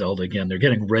playing Zelda again. They're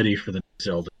getting ready for the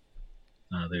Zelda.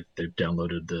 They've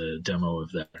downloaded the demo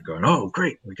of that and going, oh,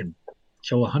 great, we can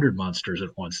kill 100 monsters at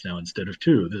once now instead of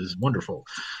 2. This is wonderful.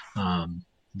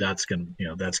 That's gonna be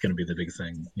the big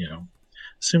thing.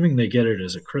 Assuming they get it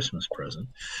as a Christmas present.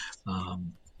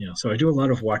 So I do a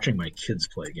lot of watching my kids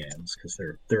play games because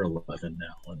they're 11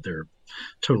 now and they're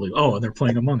totally and they're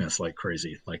playing Among Us like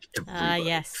crazy, like everybody.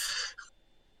 Yes.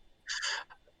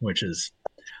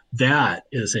 That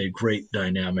is a great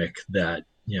dynamic that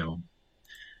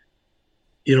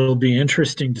it'll be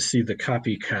interesting to see the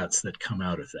copycats that come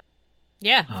out of that.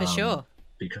 Yeah, for sure.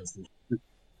 Because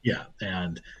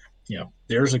and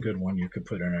there's a good one you could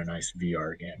put in a nice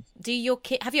VR game.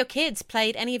 Have your kids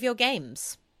played any of your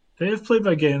games? They have played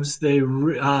my games. They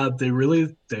really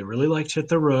liked Hit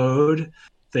the Road.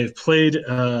 They've played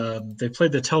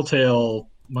the Telltale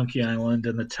Monkey Island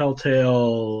and the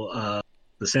Telltale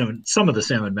some of the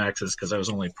Sam & Maxes because I was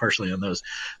only partially on those.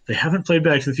 They haven't played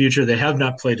Back to the Future. They have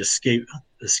not played Escape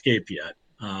yet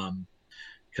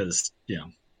because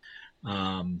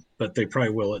but they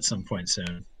probably will at some point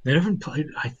soon. They haven't played.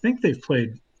 I think they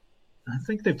played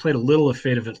a little of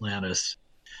Fate of Atlantis.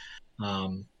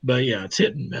 But yeah, it's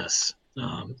hit and miss.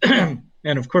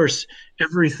 And of course,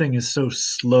 everything is so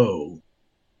slow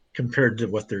compared to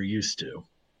what they're used to,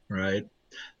 right?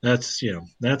 That's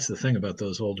the thing about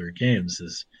those older games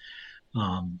is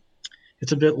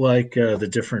it's a bit like the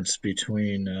difference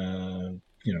between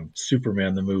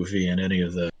Superman the movie and any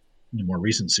of the more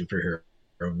recent superhero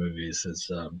movies is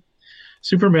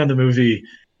Superman the movie,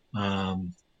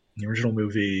 the original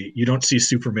movie, you don't see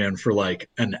Superman for like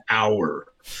an hour.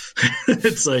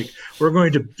 It's like we're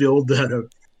going to build that up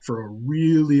for a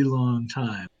really long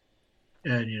time.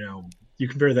 And you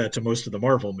compare that to most of the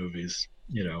Marvel movies,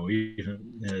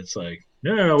 and it's like,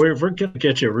 no, we're going to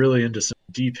get you really into some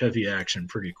deep, heavy action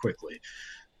pretty quickly.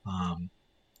 And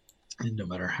no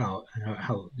matter how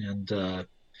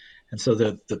and so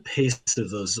the pace of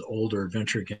those older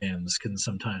adventure games can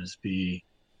sometimes be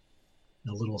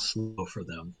a little slow for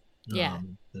them. Yeah.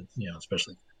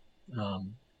 Especially.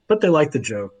 But they like the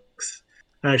jokes.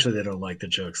 Actually, they don't like the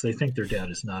jokes. They think their dad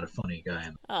is not a funny guy.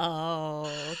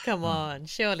 Oh, come on.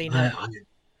 Surely not.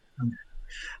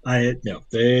 They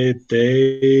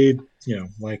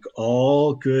like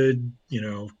all good,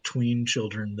 tween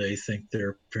children, they think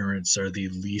their parents are the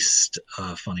least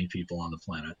funny people on the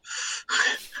planet.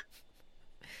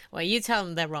 Well, you tell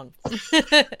them they're wrong.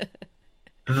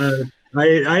 Look,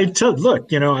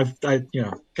 I've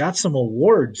got some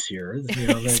awards here.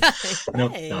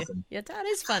 Exactly. Nothing. Your dad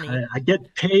is funny. I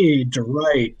get paid to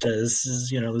write. This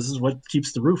is what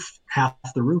keeps half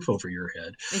the roof over your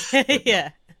head.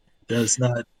 Yeah. Does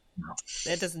not. No.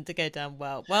 It doesn't go down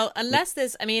well. Well, unless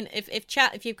there's,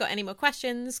 if you've got any more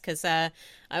questions, because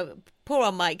poor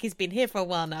old Mike, he's been here for a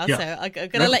while now, so I'm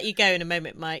going to let you go in a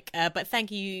moment, Mike. But thank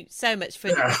you so much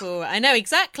for I know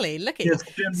exactly. Look at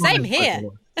same here.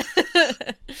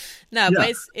 But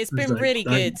it's been really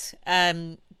good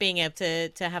being able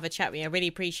to have a chat with you. I really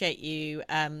appreciate you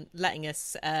letting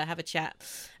us have a chat.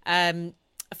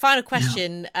 A final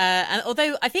question, and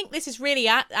although I think this is really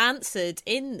answered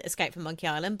in Escape from Monkey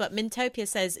Island, but Mintopia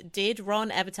says, did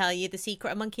Ron ever tell you the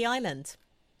secret of Monkey Island?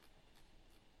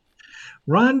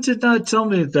 Ron did not tell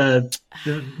me that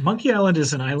Monkey Island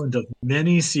is an island of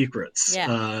many secrets.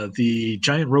 Yeah. The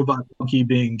giant robot monkey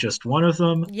being just one of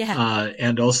them. Yeah.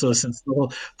 And also, since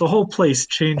the whole place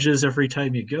changes every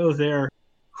time you go there,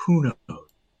 who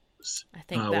knows? I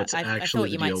think what's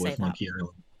actually the deal with Monkey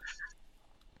Island.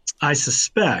 I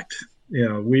suspect,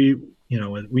 we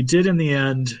did in the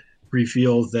end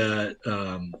reveal that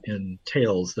in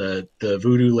Tales that the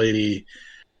Voodoo Lady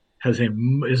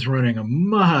is running a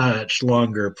much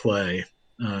longer play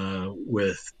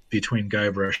between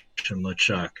Guybrush and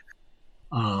LeChuck.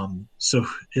 So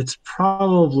it's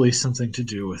probably something to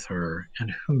do with her,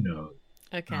 and who knows?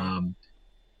 Okay.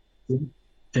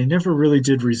 They never really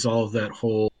did resolve that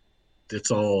whole "it's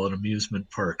all an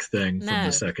amusement park" thing from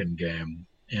the second game.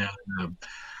 And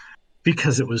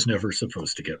because it was never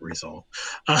supposed to get resolved.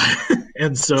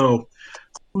 And so,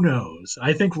 who knows?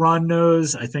 I think Ron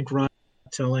knows. I think Ron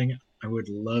telling. I would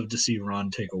love to see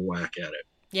Ron take a whack at it.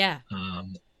 Yeah.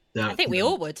 I think we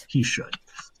all would. He should.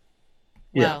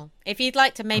 Well, if you'd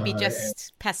like to maybe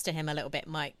just pester him a little bit,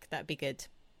 Mike, that'd be good.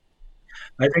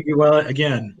 I think,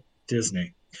 again,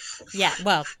 Disney. Yeah,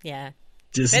 yeah.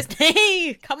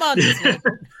 Disney. Come on, Disney.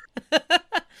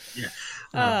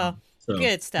 Yeah.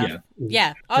 Good stuff.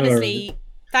 Yeah, honestly,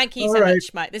 Thank you All so right.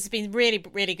 much, Mike. This has been really,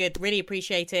 really good. Really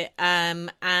appreciate it. And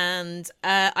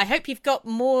I hope you've got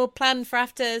more planned for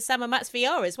after Sam and Max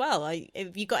VR as well.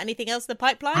 Have you got anything else in the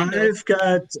pipeline? Or?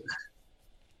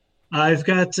 I've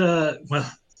got. Well,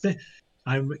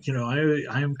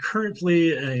 I'm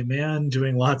currently a man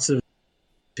doing lots of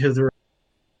hither,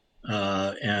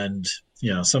 and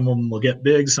some of them will get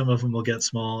big, some of them will get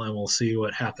small, and we'll see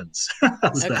what happens.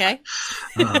 How's Okay.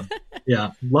 that?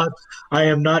 Yeah, I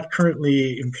am not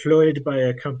currently employed by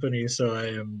a company, so I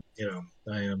am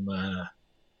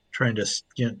trying to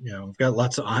get. I've got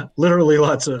literally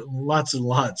lots and lots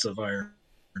of irons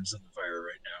in the fire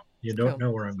right now. You don't know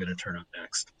where I'm going to turn up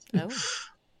next. Oh,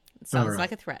 sounds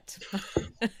like a threat.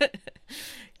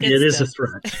 It is a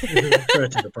threat. It is a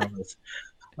threat to the promise.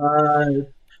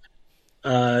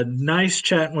 Nice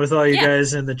chatting with all you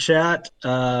guys in the chat.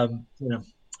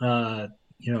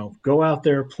 Go out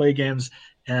there, play games,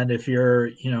 and if you're,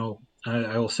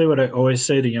 I will say what I always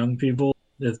say to young people,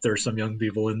 if there's some young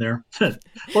people in there,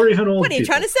 or even old people. What are you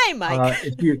trying to say, Mike?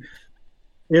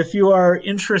 If you are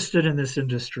interested in this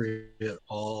industry at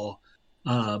all,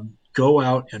 go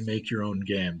out and make your own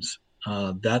games.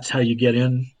 That's how you get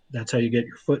in. That's how you get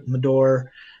your foot in the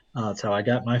door. That's how I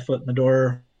got my foot in the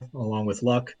door, along with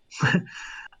luck.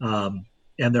 And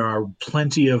there are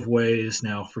plenty of ways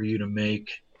now for you to make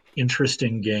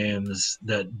interesting games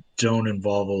that don't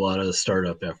involve a lot of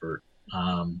startup effort.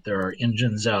 There are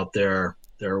engines out there.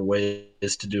 There are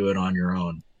ways to do it on your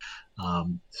own.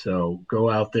 So go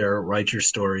out there, write your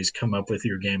stories, come up with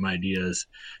your game ideas,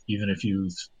 even if you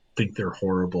think they're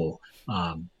horrible.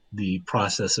 The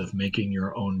process of making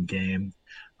your own game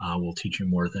will teach you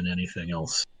more than anything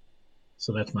else.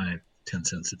 So that's my 10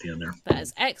 cents at the end there. That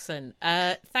is excellent.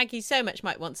 Thank you so much,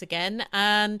 Mike, once again.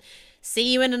 And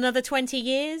see you in another 20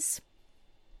 years.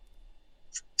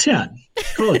 10.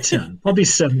 Call it 10. I'll be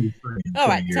 73 in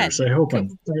 20 years. 10. I hope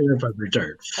I'm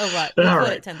retired. All right. We'll All call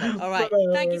right. it 10 then. All right.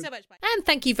 Thank you so much, Mike. And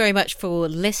thank you very much for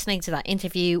listening to that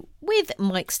interview with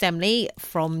Mike Stemley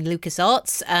from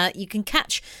LucasArts. You can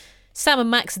catch Sam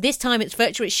and Max this time. It's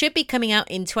virtual. It should be coming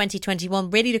out in 2021.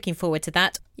 Really looking forward to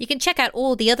that. You can check out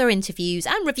all the other interviews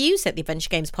and reviews that the Adventure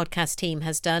Games Podcast team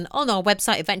has done on our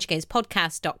website,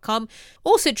 adventuregamespodcast.com.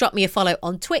 Also drop me a follow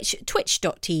on Twitch,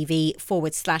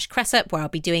 twitch.tv/Cressup, where I'll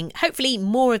be doing hopefully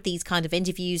more of these kind of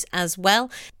interviews as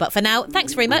well. But for now,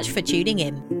 thanks very much for tuning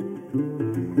in.